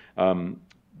better.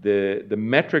 The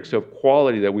metrics of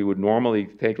quality that we would normally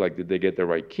take, like did they get the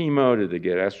right chemo, did they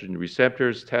get estrogen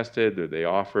receptors tested, did they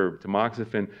offer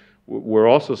tamoxifen, were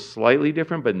also slightly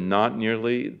different, but not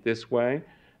nearly this way.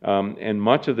 And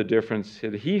much of the difference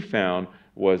that he found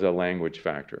was a language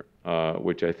factor,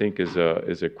 which I think is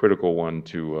a critical one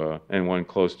and one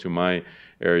close to my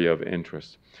area of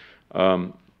interest.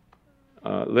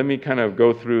 Let me kind of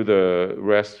go through the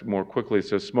rest more quickly.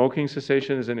 So smoking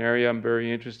cessation is an area I'm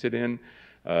very interested in.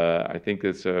 I think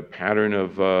it's a pattern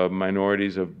of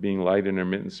minorities of being light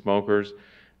intermittent smokers.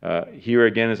 Here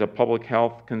again is a public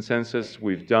health consensus.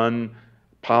 We've done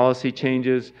policy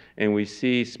changes, and we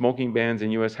see smoking bans in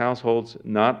U.S. households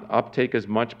not uptake as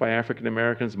much by African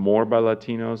Americans, more by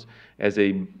Latinos, as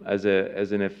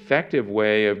an effective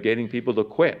way of getting people to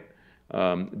quit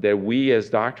that we as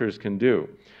doctors can do.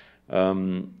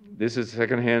 This is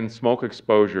secondhand smoke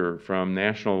exposure from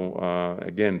national,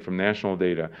 again, from national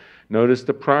data. Notice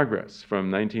the progress from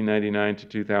 1999 to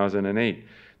 2008.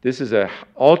 This is an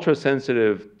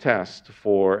ultra-sensitive test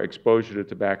for exposure to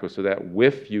tobacco, so that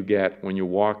whiff you get when you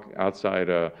walk outside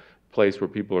a place where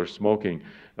people are smoking,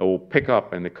 it will pick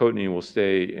up and the cotinine will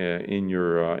stay in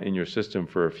your system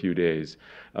for a few days.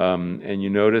 And you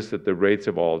notice that the rates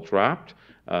have all dropped,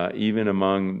 even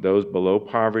among those below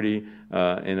poverty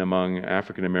and among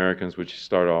African Americans, which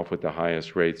start off with the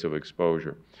highest rates of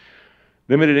exposure.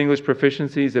 Limited English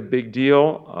proficiency is a big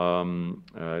deal.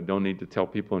 Don't need to tell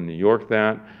people in New York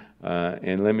that.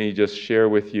 And let me just share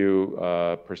with you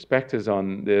perspectives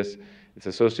on this. It's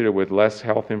associated with less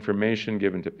health information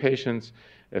given to patients.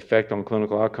 Effect on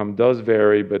clinical outcome does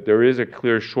vary, but there is a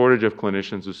clear shortage of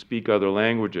clinicians who speak other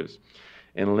languages,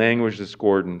 and language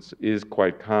discordance is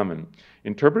quite common.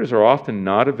 Interpreters are often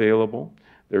not available.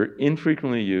 They're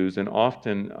infrequently used and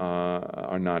often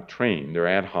are not trained. They're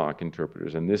ad hoc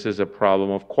interpreters, and this is a problem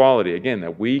of quality. Again,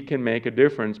 that we can make a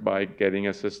difference by getting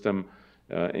a system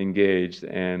engaged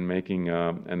and making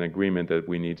an agreement that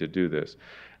we need to do this.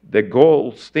 The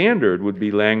gold standard would be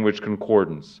language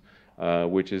concordance,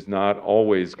 which is not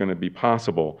always going to be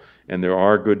possible. And there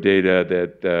are good data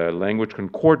that language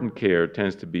concordant care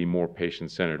tends to be more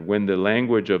patient-centered when the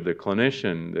language of the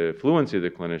clinician, the fluency of the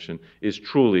clinician, is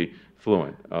truly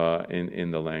fluent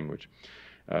in the language.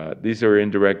 These are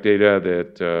indirect data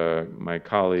that my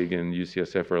colleague in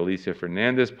UCSF, Eliseo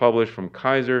Perez-Stable, published from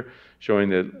Kaiser, showing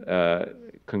that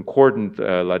concordant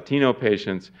Latino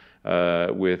patients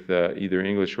with either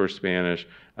English or Spanish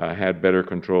had better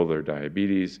control of their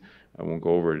diabetes. I won't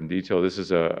go over it in detail. This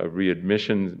is a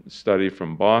readmission study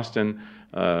from Boston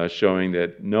showing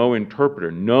that no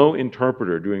interpreter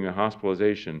doing a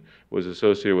hospitalization was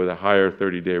associated with a higher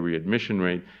 30-day readmission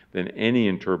rate than any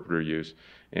interpreter use.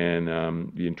 And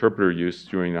the interpreter use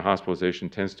during the hospitalization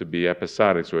tends to be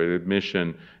episodic, so an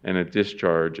admission and a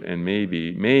discharge, and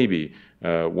maybe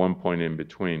 1 point in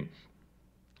between.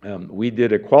 We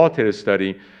did a qualitative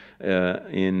study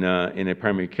in a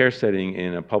primary care setting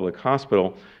in a public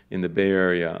hospital in the Bay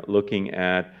Area, looking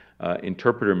at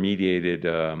interpreter-mediated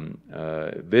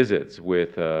visits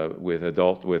with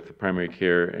primary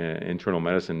care internal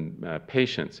medicine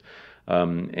patients.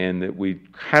 And that we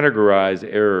categorize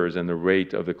errors and the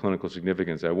rate of the clinical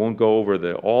significance. I won't go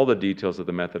over all the details of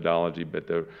the methodology, but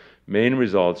the main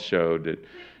results showed that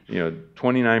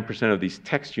 29% of these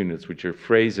text units, which are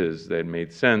phrases that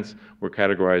made sense, were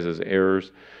categorized as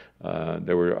errors.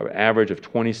 There were an average of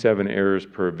 27 errors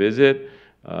per visit.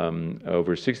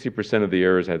 Over 60% of the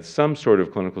errors had some sort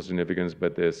of clinical significance,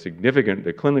 but the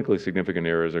clinically significant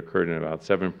errors occurred in about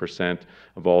 7%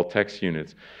 of all text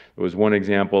units. There was one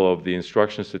example of the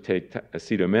instructions to take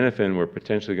acetaminophen were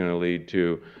potentially going to lead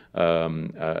to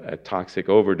a toxic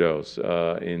overdose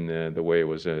in the way it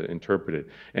was interpreted,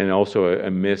 and also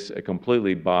a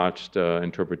completely botched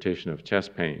interpretation of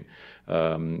chest pain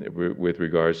with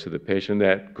regards to the patient.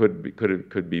 That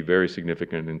could be very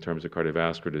significant in terms of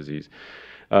cardiovascular disease.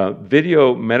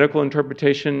 Video medical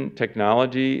interpretation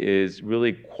technology is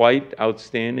really quite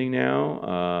outstanding now.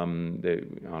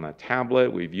 On a tablet,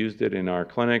 we've used it in our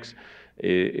clinics.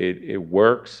 It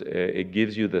works. It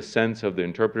gives you the sense of the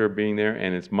interpreter being there,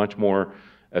 and it's much more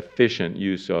efficient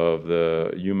use of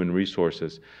the human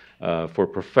resources for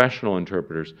professional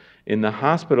interpreters. In the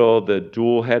hospital, the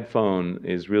dual headphone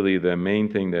is really the main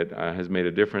thing that has made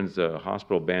a difference.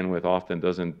 Hospital bandwidth often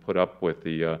doesn't put up with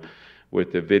the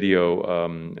video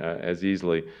as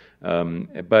easily.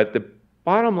 But the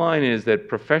bottom line is that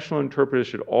professional interpreters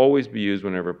should always be used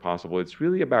whenever possible. It's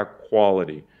really about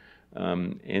quality.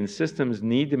 And systems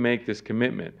need to make this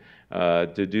commitment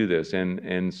to do this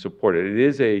and support it. It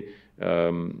is a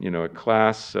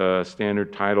class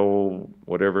standard title,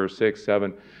 whatever, 6,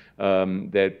 7,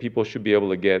 that people should be able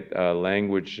to get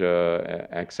language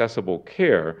accessible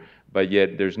care, but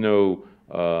yet there's no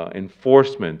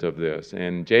enforcement of this.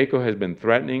 And JACO has been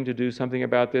threatening to do something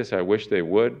about this. I wish they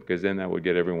would, because then that would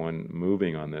get everyone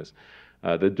moving on this.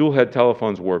 The dual head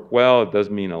telephones work well. It does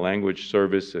mean a language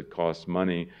service. It costs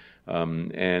money.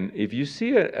 And if you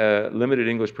see a limited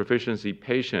English proficiency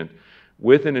patient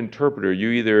with an interpreter, you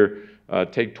either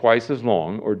take twice as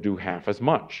long or do half as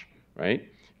much, right?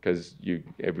 Because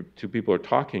two people are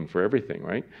talking for everything,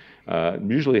 right?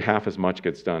 Usually half as much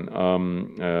gets done.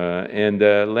 And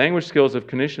language skills of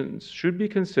clinicians should be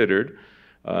considered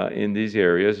in these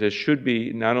areas. It should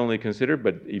be not only considered,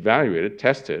 but evaluated,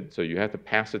 tested. So you have to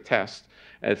pass a test,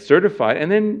 certified,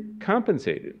 and then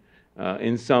compensated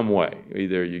in some way.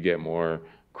 Either you get more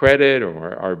credit or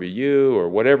RBU or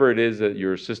whatever it is that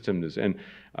your system is. And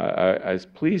I was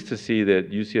pleased to see that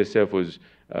UCSF was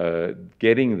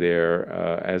getting there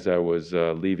as I was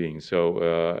leaving.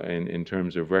 So in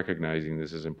terms of recognizing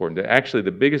this is important. Actually,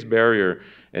 the biggest barrier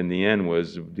in the end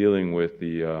was dealing with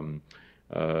the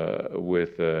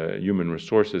human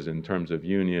resources in terms of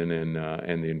union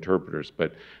and the interpreters.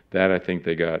 But that I think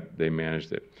they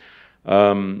managed it.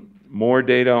 More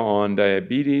data on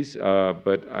diabetes,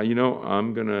 but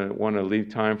I'm going to want to leave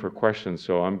time for questions,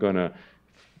 so I'm going to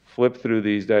flip through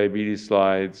these diabetes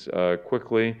slides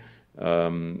quickly,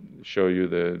 show you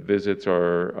the visits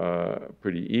are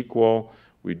pretty equal.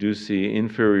 We do see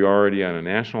inferiority on a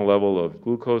national level of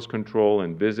glucose control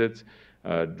and visits,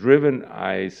 driven,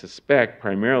 I suspect,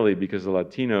 primarily because the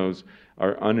Latinos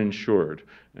are uninsured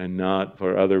and not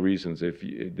for other reasons.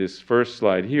 This first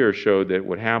slide here showed that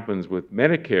what happens with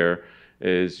Medicare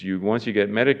is once you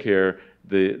get Medicare,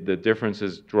 the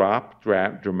differences drop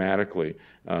dramatically,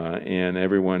 and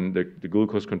the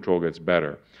glucose control gets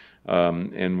better.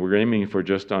 And we're aiming for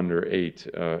just under 8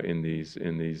 in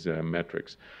these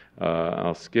metrics.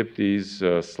 I'll skip these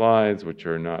slides, which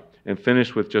are not, and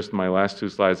finish with just my last 2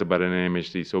 slides about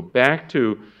NIMHD. So back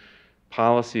to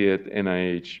policy at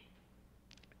NIH.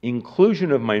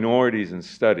 Inclusion of minorities in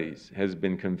studies has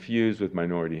been confused with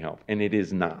minority health, and it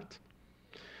is not.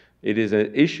 It is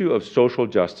an issue of social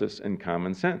justice and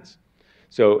common sense.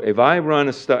 So if I run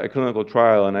a clinical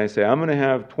trial and I say I'm going to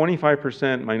have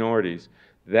 25% minorities,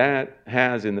 that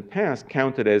has in the past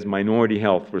counted as minority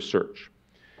health research.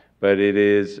 But it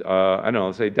is, I don't know,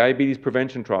 let's say diabetes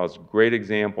prevention trials, great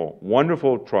example.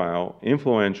 Wonderful trial,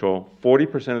 influential,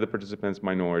 40% of the participants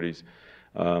minorities.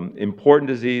 Important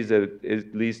disease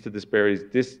that leads to disparities,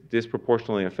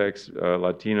 disproportionately affects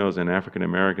Latinos and African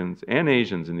Americans and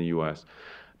Asians in the US.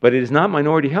 But it is not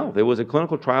minority health. It was a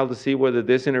clinical trial to see whether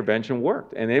this intervention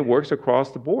worked, and it works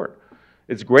across the board.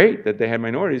 It's great that they had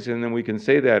minorities, and then we can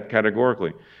say that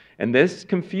categorically. And this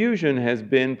confusion has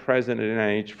been present at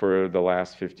NIH for the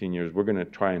last 15 years. We're going to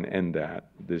try and end that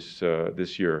this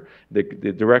year. The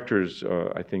directors,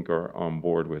 I think, are on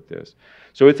board with this.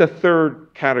 So it's a third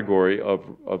category of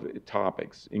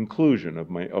topics, inclusion of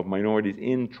minorities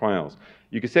in trials.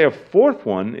 You could say a fourth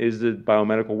one is the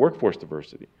biomedical workforce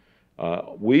diversity.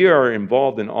 We are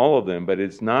involved in all of them, but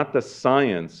it's not the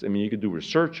science. I mean, you could do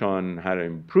research on how to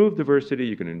improve diversity.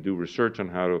 You can do research on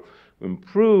how to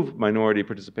improve minority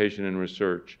participation in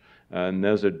research. And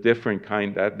those are different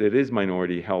it is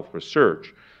minority health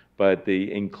research, but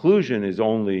the inclusion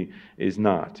is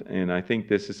not. And I think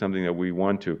this is something that we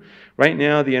want to. Right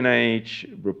now, the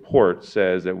NIH report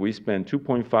says that we spend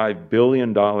 $2.5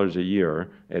 billion a year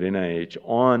at NIH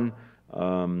on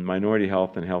minority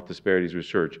health and health disparities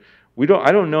research.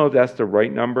 I don't know if that's the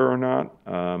right number or not.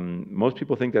 Most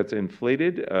people think that's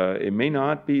inflated. It may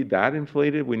not be that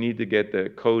inflated. We need to get the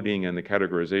coding and the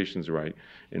categorizations right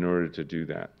in order to do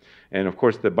that. And of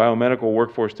course, the biomedical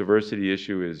workforce diversity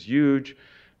issue is huge.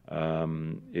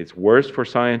 It's worse for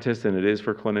scientists than it is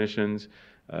for clinicians.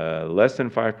 Less than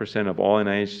 5% of all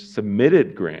NIH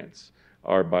submitted grants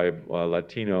are by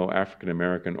Latino, African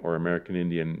American, or American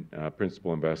Indian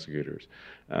principal investigators.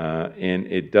 And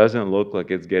it doesn't look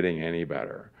like it's getting any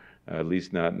better, at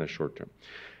least not in the short term.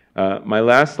 My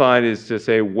last slide is to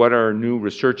say what are new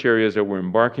research areas that we're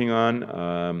embarking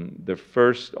on.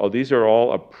 These are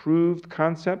all approved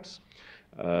concepts.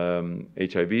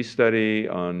 HIV study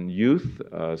on youth,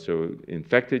 so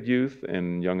infected youth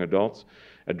and young adults.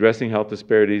 Addressing health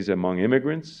disparities among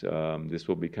immigrants. This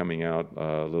will be coming out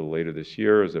a little later this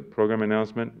year as a program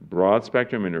announcement. Broad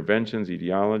spectrum interventions,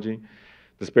 etiology.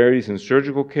 Disparities in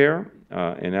surgical care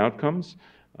and outcomes.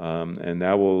 And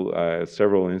that will,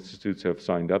 several institutes have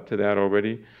signed up to that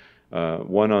already.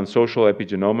 One on social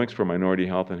epigenomics for minority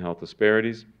health and health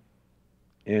disparities.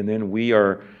 And then we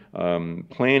are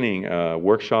planning a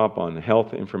workshop on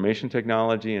health information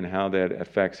technology and how that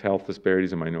affects health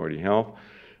disparities in minority health.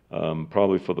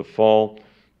 Probably for the fall.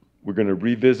 We're going to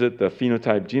revisit the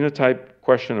phenotype-genotype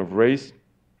question of race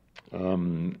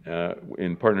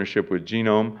in partnership with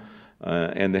Genome.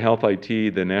 And the Health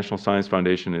IT, the National Science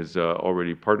Foundation, is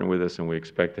already partnered with us, and we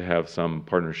expect to have some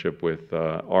partnership with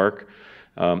ARC.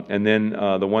 And then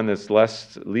the one that's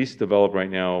least developed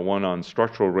right now, one on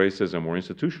structural racism or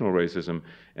institutional racism,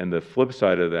 and the flip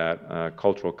side of that,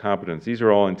 cultural competence. These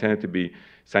are all intended to be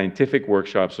scientific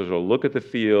workshops, so we'll look at the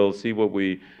field, see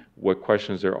what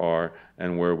questions there are,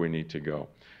 and where we need to go.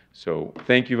 So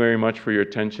thank you very much for your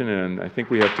attention, and I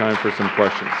think we have time for some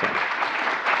questions.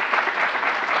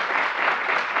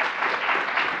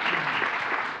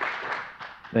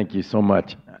 Thank you so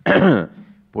much.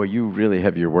 Boy, you really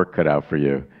have your work cut out for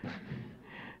you.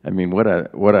 I mean, what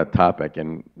a topic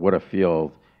and what a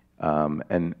field,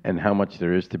 and how much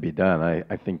there is to be done.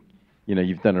 I think,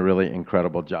 you've done a really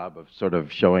incredible job of sort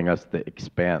of showing us the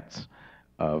expanse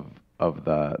of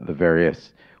the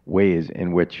various ways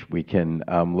in which we can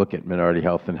look at minority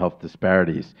health and health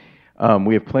disparities.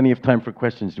 We have plenty of time for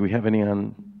questions. Do we have any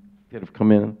that have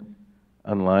come in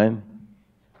online?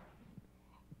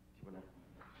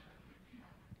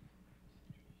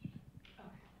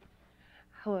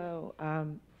 Hello.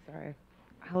 Sorry.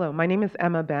 Hello. My name is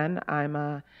Emma Ben. I'm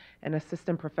an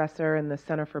assistant professor in the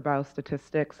Center for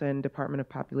Biostatistics and Department of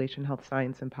Population Health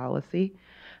Science and Policy.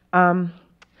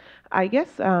 I guess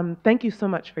thank you so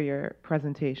much for your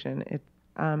presentation.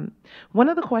 One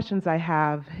of the questions I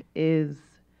have is,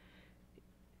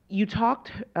 you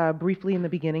talked briefly in the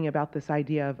beginning about this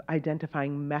idea of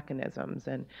identifying mechanisms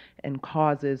and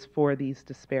causes for these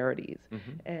disparities.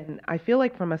 Mm-hmm. And I feel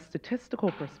like from a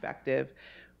statistical perspective,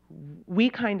 we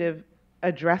kind of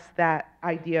address that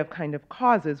idea of kind of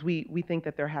causes. We think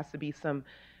that there has to be some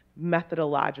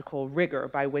methodological rigor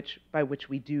by which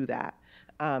we do that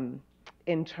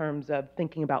in terms of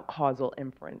thinking about causal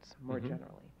inference more mm-hmm.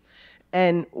 generally.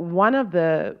 And one of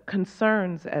the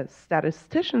concerns as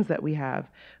statisticians that we have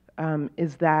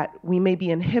is that we may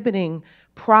be inhibiting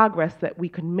progress that we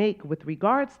can make with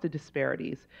regards to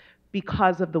disparities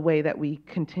because of the way that we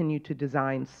continue to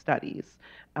design studies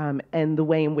and the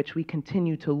way in which we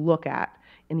continue to look at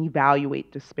and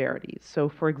evaluate disparities. So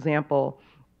for example,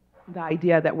 the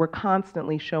idea that we're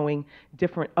constantly showing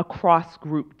different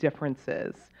across-group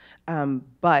differences,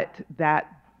 but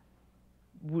that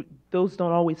those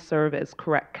don't always serve as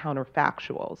correct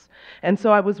counterfactuals. And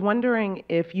so I was wondering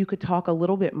if you could talk a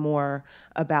little bit more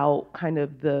about kind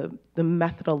of the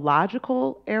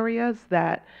methodological areas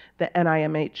that the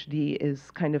NIMHD is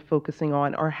kind of focusing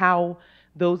on, or how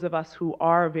those of us who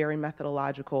are very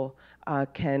methodological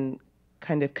can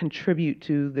kind of contribute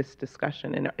to this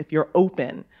discussion, and if you're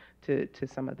open to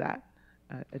some of that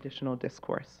additional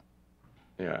discourse.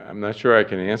 Yeah, I'm not sure I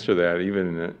can answer that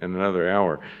even in another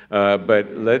hour,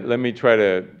 but let me try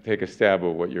to take a stab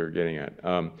at what you're getting at.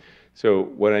 So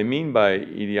what I mean by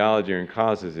etiology and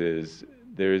causes is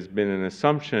there's been an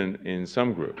assumption in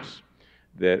some groups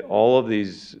that all of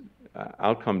these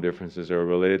outcome differences are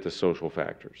related to social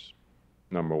factors,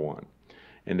 number one,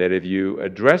 and that if you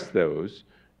address those,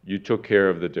 you took care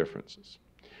of the differences.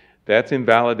 That's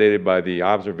invalidated by the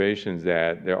observations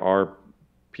that there are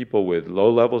people with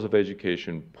low levels of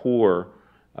education, poor,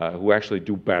 who actually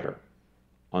do better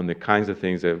on the kinds of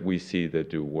things that we see that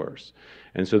do worse.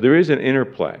 And so there is an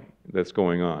interplay that's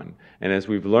going on. And as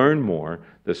we've learned more,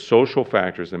 the social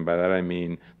factors, and by that I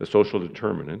mean the social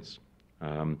determinants,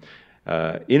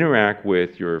 interact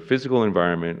with your physical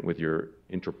environment, with your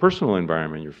interpersonal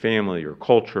environment, your family, your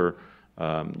culture,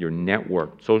 your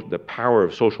network. So the power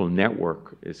of social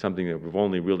network is something that we've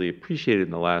only really appreciated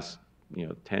in the last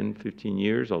 10, 15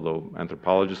 years, although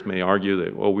anthropologists may argue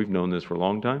that, well, we've known this for a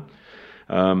long time,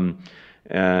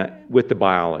 with the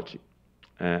biology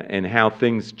and how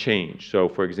things change. So,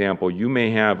 for example, you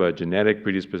may have a genetic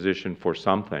predisposition for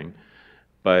something,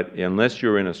 but unless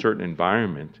you're in a certain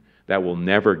environment, that will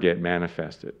never get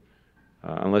manifested.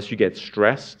 Unless you get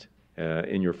stressed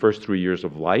in your first 3 years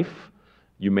of life,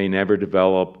 you may never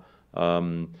develop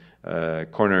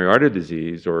coronary artery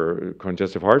disease or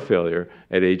congestive heart failure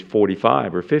at age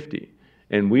 45 or 50.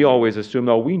 And we always assume,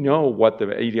 oh, we know what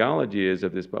the etiology is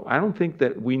of this, but I don't think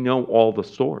that we know all the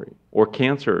story. Or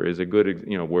cancer is a good,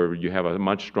 where you have a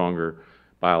much stronger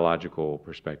biological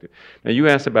perspective. Now, you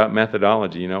asked about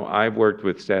methodology. I've worked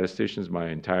with statisticians my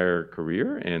entire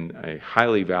career, and I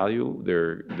highly value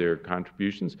their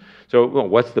contributions. So, well,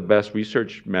 what's the best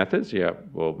research methods? Yeah,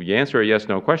 well, you answer a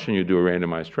yes/no question, you do a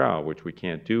randomized trial, which we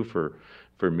can't do for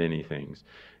many things.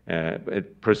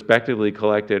 Prospectively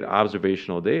collected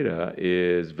observational data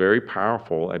is very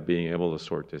powerful at being able to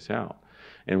sort this out.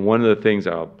 And one of the things,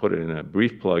 I'll put it in a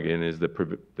brief plug-in, is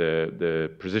the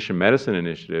Precision Medicine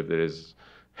Initiative that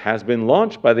has been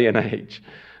launched by the NIH,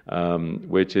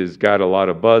 which has got a lot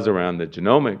of buzz around the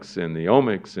genomics and the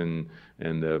omics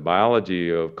and the biology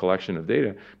of collection of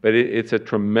data. But it's a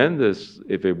tremendous,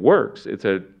 if it works, it's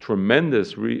a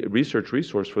tremendous research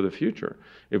resource for the future.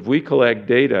 If we collect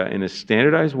data in a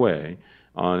standardized way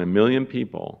on 1 million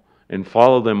people and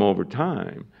follow them over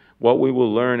time, what we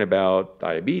will learn about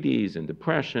diabetes and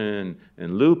depression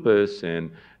and lupus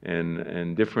and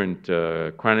different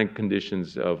chronic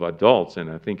conditions of adults, and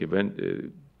I think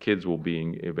kids will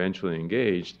be eventually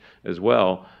engaged as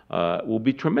well, will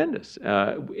be tremendous.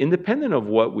 Independent of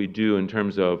what we do in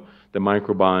terms of the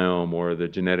microbiome or the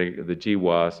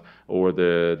GWAS or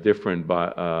the different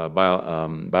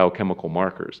biochemical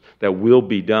markers that will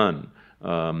be done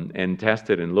and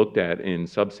tested and looked at in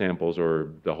subsamples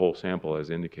or the whole sample as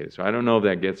indicated. So I don't know if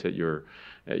that gets at your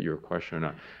question or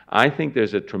not. I think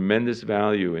there's a tremendous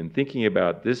value in thinking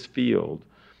about this field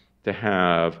to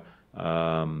have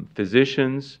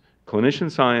physicians, clinician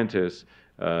scientists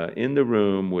in the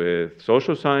room with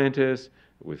social scientists,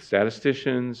 with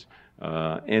statisticians,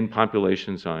 and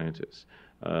population scientists.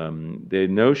 The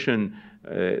notion,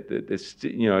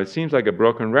 it seems like a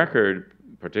broken record,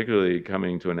 particularly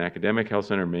coming to an academic health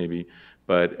center maybe,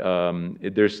 but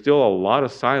there's still a lot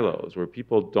of silos where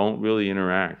people don't really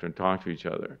interact and talk to each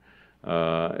other.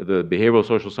 The behavioral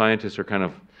social scientists are kind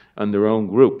of on their own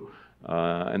group,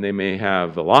 and they may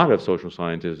have a lot of social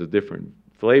scientists of different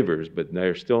flavors, but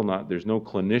they're still not, there's no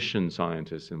clinician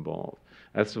scientists involved.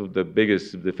 That's the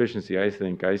biggest deficiency I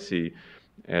think I see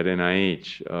at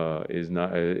NIH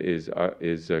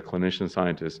is clinician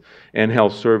scientists and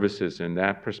health services in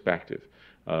that perspective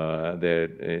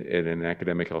that at an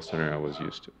academic health center I was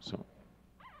used to. So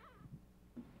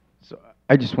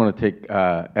I just want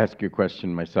to ask you a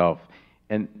question myself.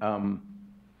 And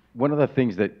one of the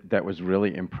things that was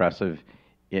really impressive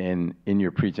in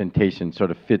your presentation sort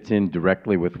of fits in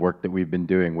directly with work that we've been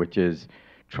doing, which is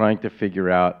trying to figure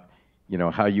out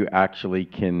how you actually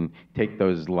can take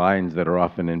those lines that are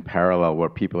often in parallel where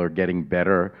people are getting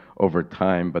better over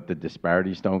time, but the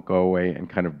disparities don't go away, and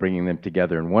kind of bringing them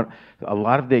together. And a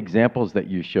lot of the examples that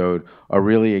you showed are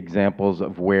really examples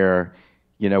of where,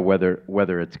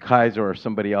 whether it's Kaiser or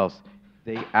somebody else,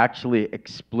 they actually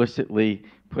explicitly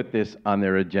put this on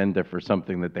their agenda for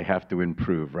something that they have to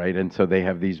improve, right? And so they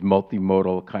have these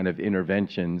multimodal kind of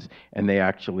interventions, and they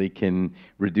actually can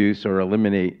reduce or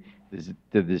eliminate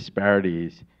the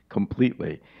disparities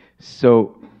completely.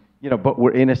 So, but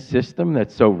we're in a system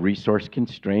that's so resource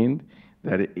constrained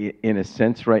that in a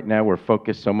sense right now we're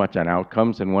focused so much on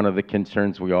outcomes, and one of the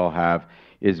concerns we all have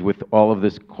is with all of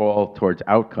this call towards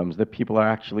outcomes that people are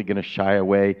actually going to shy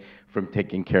away from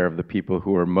taking care of the people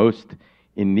who are most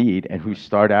in need and who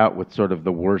start out with sort of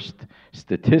the worst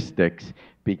statistics,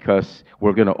 because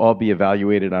we're going to all be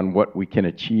evaluated on what we can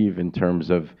achieve in terms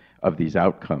of these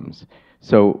outcomes.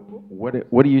 So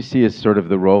what do you see as sort of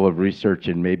the role of research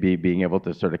in maybe being able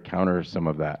to sort of counter some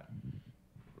of that?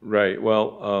 Right.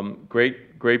 Well,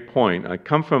 great point. I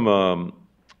come from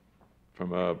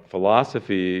a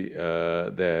philosophy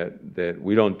that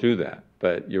we don't do that.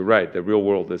 But you're right. The real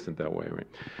world isn't that way, right?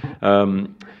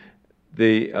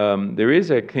 There is,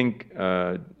 I think,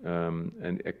 a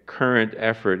current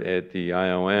effort at the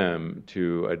IOM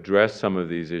to address some of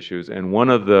these issues, and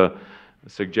one of the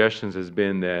suggestions has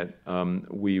been that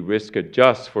we risk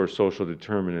adjust for social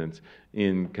determinants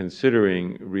in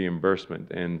considering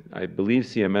reimbursement. And I believe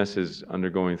CMS is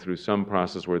undergoing through some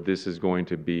process where this is going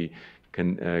to be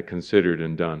considered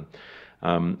and done.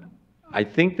 I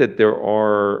think that there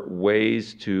are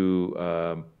ways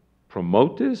to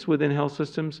promote this within health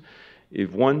systems.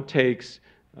 If one takes,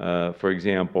 for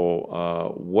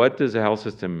example, what does a health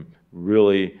system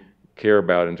really care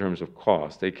about in terms of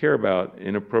cost? They care about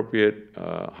inappropriate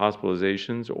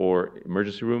hospitalizations or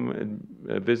emergency room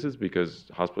visits, because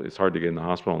it's hard to get in the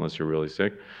hospital unless you're really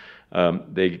sick.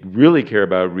 They really care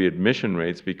about readmission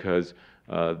rates, because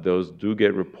those do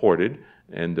get reported,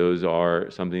 and those are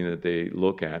something that they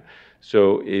look at.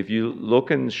 So if you look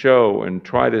and show and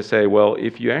try to say, well,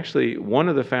 if you actually, one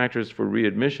of the factors for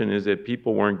readmission is that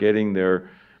people weren't getting their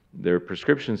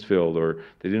prescriptions filled, or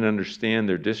they didn't understand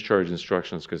their discharge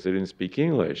instructions because they didn't speak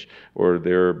English, or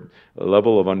their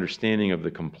level of understanding of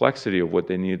the complexity of what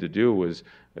they needed to do was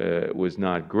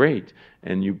not great,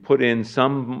 and you put in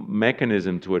some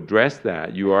mechanism to address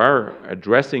that, you are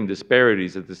addressing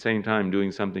disparities at the same time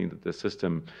doing something that the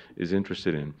system is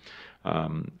interested in.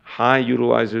 High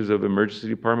utilizers of emergency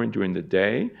department during the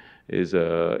day is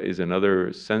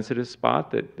another sensitive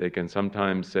spot that they can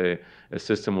sometimes say, a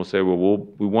system will say, well,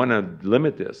 we want to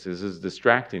limit this. This is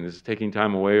distracting. This is taking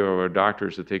time away from our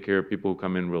doctors to take care of people who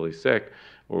come in really sick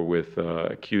or with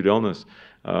acute illness.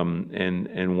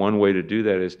 And one way to do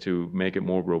that is to make it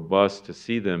more robust, to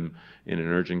see them in an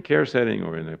urgent care setting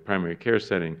or in a primary care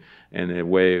setting. And a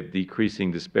way of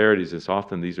decreasing disparities is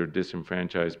often these are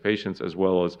disenfranchised patients, as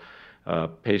well as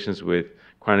patients with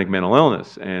chronic mental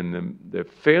illness. And the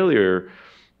failure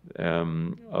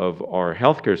of our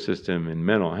healthcare system in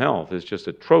mental health is just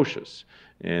atrocious.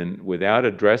 And without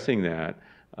addressing that,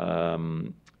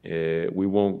 we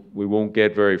won't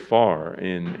get very far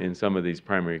in some of these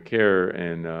primary care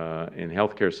and in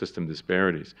healthcare system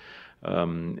disparities.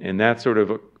 And that sort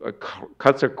of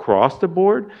cuts across the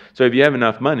board. So if you have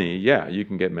enough money, yeah, you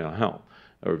can get mental health,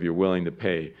 or if you're willing to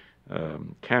pay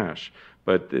cash.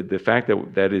 But the fact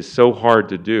that that is so hard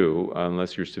to do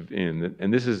unless you're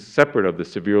and this is separate of the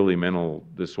severely mental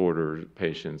disorder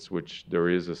patients, which there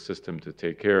is a system to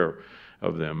take care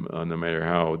of them, no matter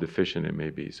how deficient it may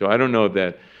be. So I don't know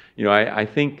that, I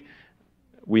think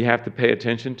we have to pay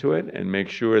attention to it and make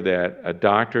sure that a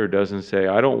doctor doesn't say,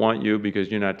 I don't want you because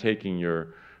you're not taking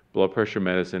your blood pressure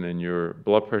medicine and your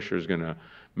blood pressure is going to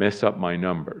mess up my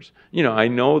numbers. I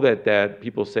know that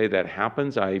people say that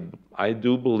happens. I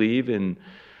do believe in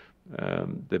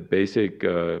the basic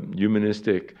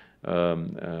humanistic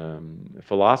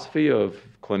philosophy of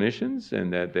clinicians,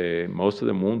 and that most of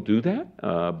them won't do that.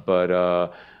 But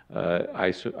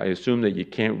I assume that you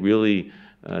can't really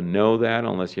know that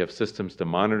unless you have systems to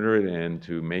monitor it and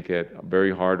to make it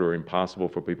very hard or impossible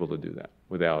for people to do that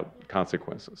without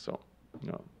consequences. So,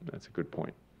 that's a good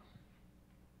point.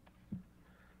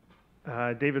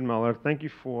 David Muller, thank you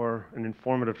for an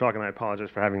informative talk, and I apologize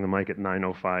for having the mic at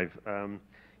 9:05.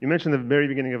 You mentioned at the very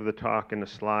beginning of the talk in the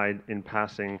slide in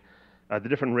passing the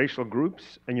different racial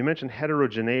groups, and you mentioned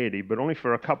heterogeneity, but only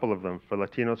for a couple of them, for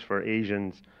Latinos, for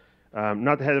Asians,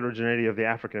 not the heterogeneity of the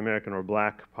African American or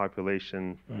black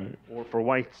population, right, or for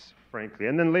whites, frankly.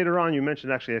 And then later on, you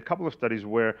mentioned actually a couple of studies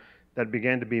where that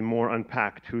began to be more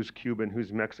unpacked, who's Cuban,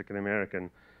 who's Mexican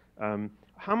American.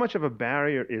 How much of a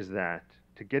barrier is that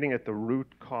to getting at the root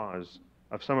cause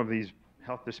of some of these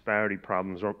health disparity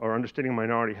problems, or understanding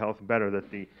minority health better,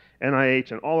 that the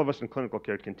NIH and all of us in clinical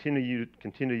care continue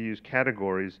to use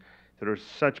categories that are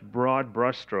such broad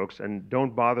brushstrokes and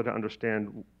don't bother to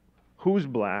understand who's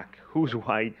black, who's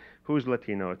white, who's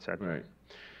Latino, et cetera. Right.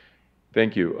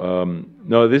 Thank you.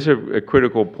 No, this is a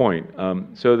critical point.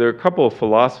 So there are a couple of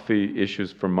philosophy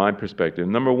issues from my perspective.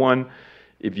 Number one,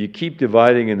 if you keep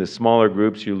dividing into smaller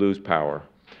groups, you lose power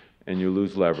and you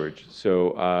lose leverage.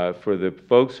 So for the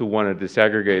folks who want to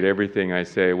disaggregate everything, I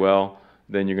say, well,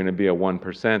 then you're going to be a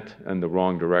 1% in the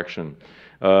wrong direction.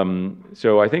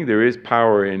 So I think there is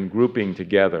power in grouping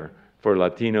together for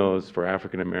Latinos, for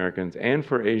African Americans, and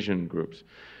for Asian groups.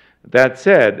 That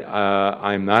said,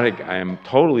 I am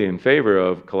totally in favor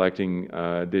of collecting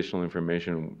additional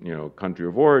information, country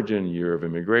of origin, year of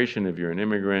immigration if you're an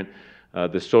immigrant,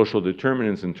 the social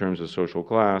determinants in terms of social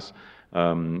class,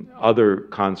 other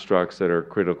constructs that are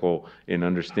critical in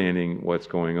understanding what's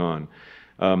going on.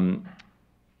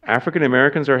 African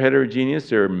Americans are heterogeneous.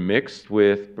 They're mixed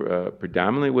with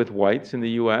predominantly with whites in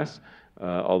the U.S.,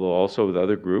 although also with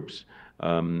other groups.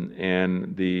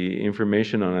 And the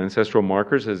information on ancestral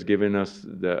markers has given us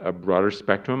a broader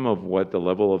spectrum of what the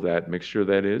level of that mixture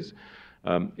that is.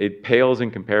 It pales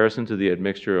in comparison to the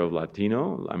admixture of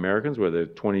Latino Americans, where there are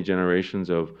 20 generations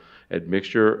of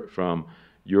admixture from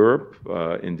Europe,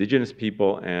 indigenous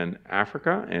people, and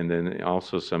Africa, and then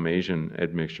also some Asian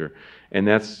admixture. And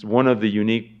that's one of the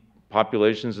unique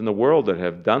populations in the world that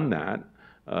have done that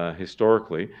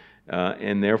historically.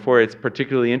 And therefore, it's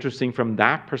particularly interesting from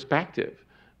that perspective.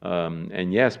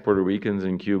 And yes, Puerto Ricans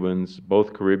and Cubans,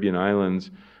 both Caribbean islands,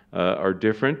 are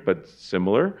different but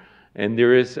similar. And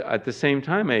there is, at the same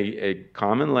time, a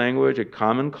common language, a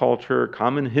common culture, a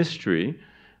common history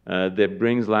that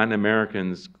brings Latin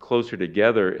Americans closer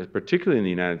together, particularly in the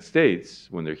United States,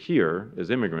 when they're here as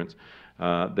immigrants,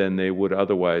 than they would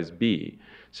otherwise be.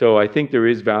 So I think there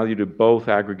is value to both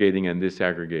aggregating and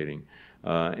disaggregating.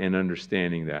 And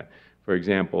understanding that. For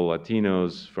example,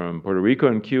 Latinos from Puerto Rico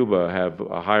and Cuba have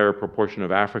a higher proportion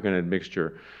of African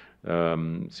admixture.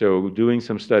 So doing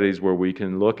some studies where we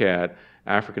can look at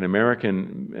African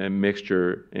American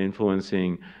mixture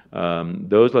influencing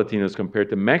those Latinos compared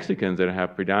to Mexicans that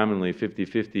have predominantly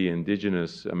 50-50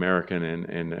 indigenous American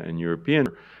and European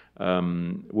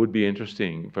would be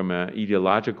interesting from an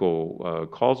ideological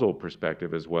causal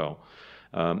perspective as well.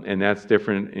 And that's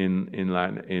different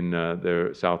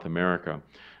in South America.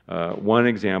 One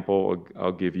example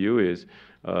I'll give you is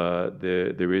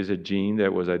there is a gene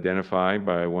that was identified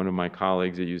by one of my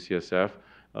colleagues at UCSF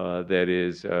that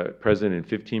is present in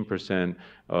 15%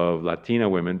 of Latina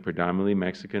women, predominantly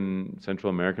Mexican, Central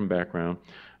American background.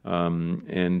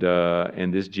 And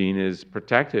this gene is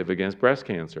protective against breast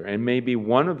cancer, and may be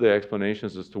one of the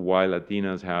explanations as to why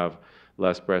Latinas have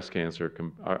less breast cancer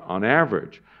on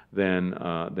average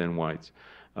than whites.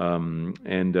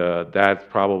 That's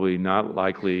probably not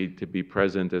likely to be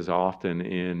present as often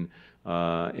in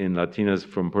Latinas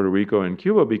from Puerto Rico and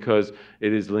Cuba because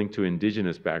it is linked to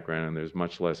indigenous background, and there's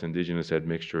much less indigenous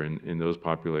admixture in those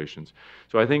populations.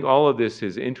 So I think all of this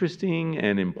is interesting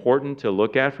and important to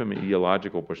look at from an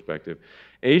ideological perspective.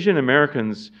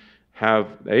 Asians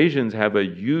have a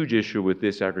huge issue with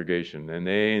disaggregation, and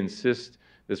they insist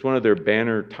it's one of their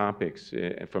banner topics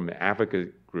from the Africa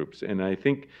groups, and I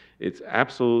think it's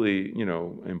absolutely,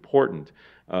 important.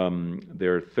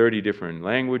 There are 30 different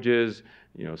languages.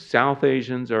 South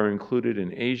Asians are included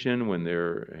in Asian when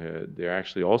they're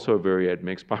actually also a very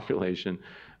admixed population,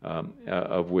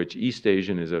 of which East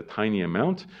Asian is a tiny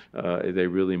amount. They're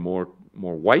really more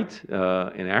white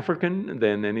and African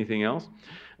than anything else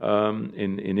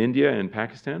in India and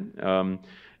Pakistan.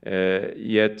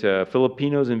 Yet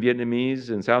Filipinos and Vietnamese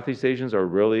and Southeast Asians are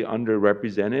really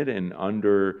underrepresented and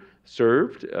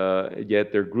underserved,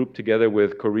 yet they're grouped together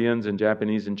with Koreans and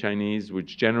Japanese and Chinese,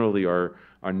 which generally are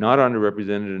not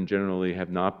underrepresented and generally have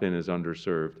not been as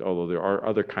underserved, although there are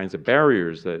other kinds of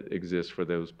barriers that exist for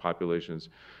those populations,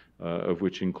 of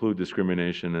which include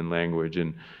discrimination and language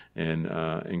and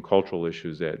cultural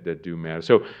issues that do matter.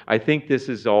 So I think this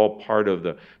is all part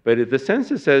of but if the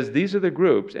census says these are the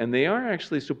groups, and they are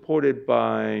actually supported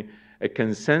by a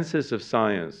consensus of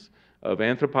science, of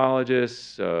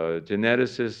anthropologists,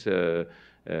 geneticists,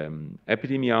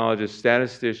 epidemiologists,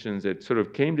 statisticians that sort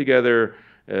of came together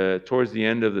towards the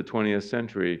end of the 20th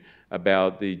century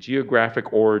about the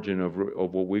geographic origin of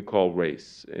what we call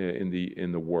race in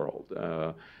the world.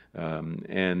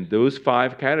 And those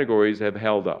 5 categories have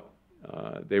held up.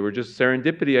 They were just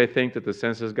serendipity, I think, that the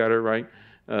census got it right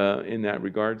in that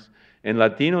regards. And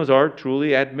Latinos are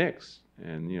truly admixed.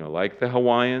 And, like the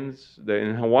Hawaiians,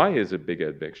 and Hawaii is a big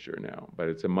admixture now, but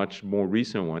it's a much more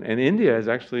recent one. And India is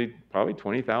actually probably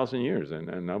 20,000 years,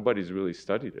 and nobody's really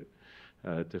studied it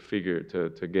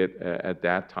to get at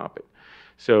that topic.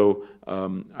 So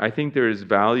I think there is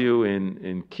value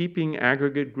in keeping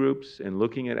aggregate groups and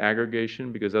looking at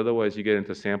aggregation, because otherwise you get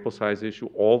into sample size issue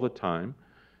all the time.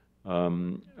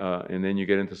 And then you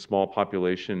get into small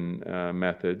population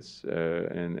methods,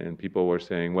 and people were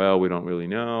saying, well, we don't really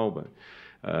know,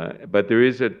 but there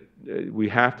is we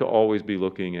have to always be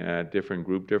looking at different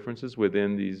group differences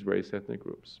within these race ethnic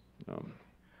groups.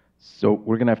 So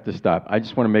we're going to have to stop. I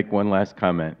just want to make one last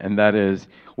comment, and that is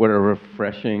what a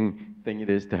refreshing thing it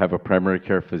is to have a primary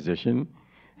care physician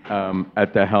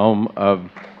at the helm of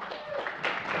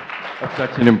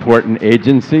such an important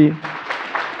agency.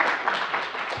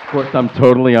 Of course, I'm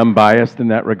totally unbiased in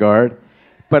that regard,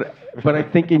 but I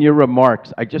think in your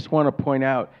remarks, I just want to point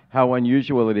out how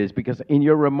unusual it is, because in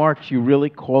your remarks, you really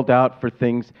called out for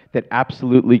things that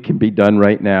absolutely can be done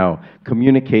right now.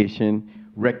 Communication,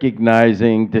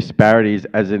 recognizing disparities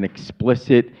as an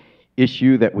explicit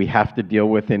issue that we have to deal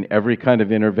with in every kind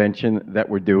of intervention that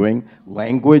we're doing.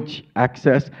 Language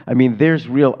access. I mean, there's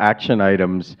real action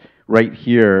items right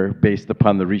here based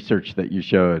upon the research that you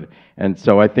showed. And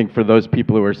so I think for those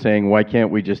people who are saying, why can't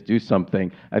we just do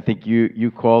something? I think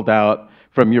you called out,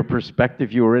 from your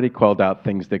perspective, you already called out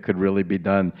things that could really be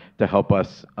done to help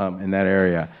us in that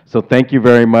area. So thank you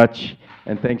very much,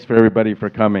 and thanks for everybody for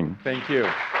coming. Thank you.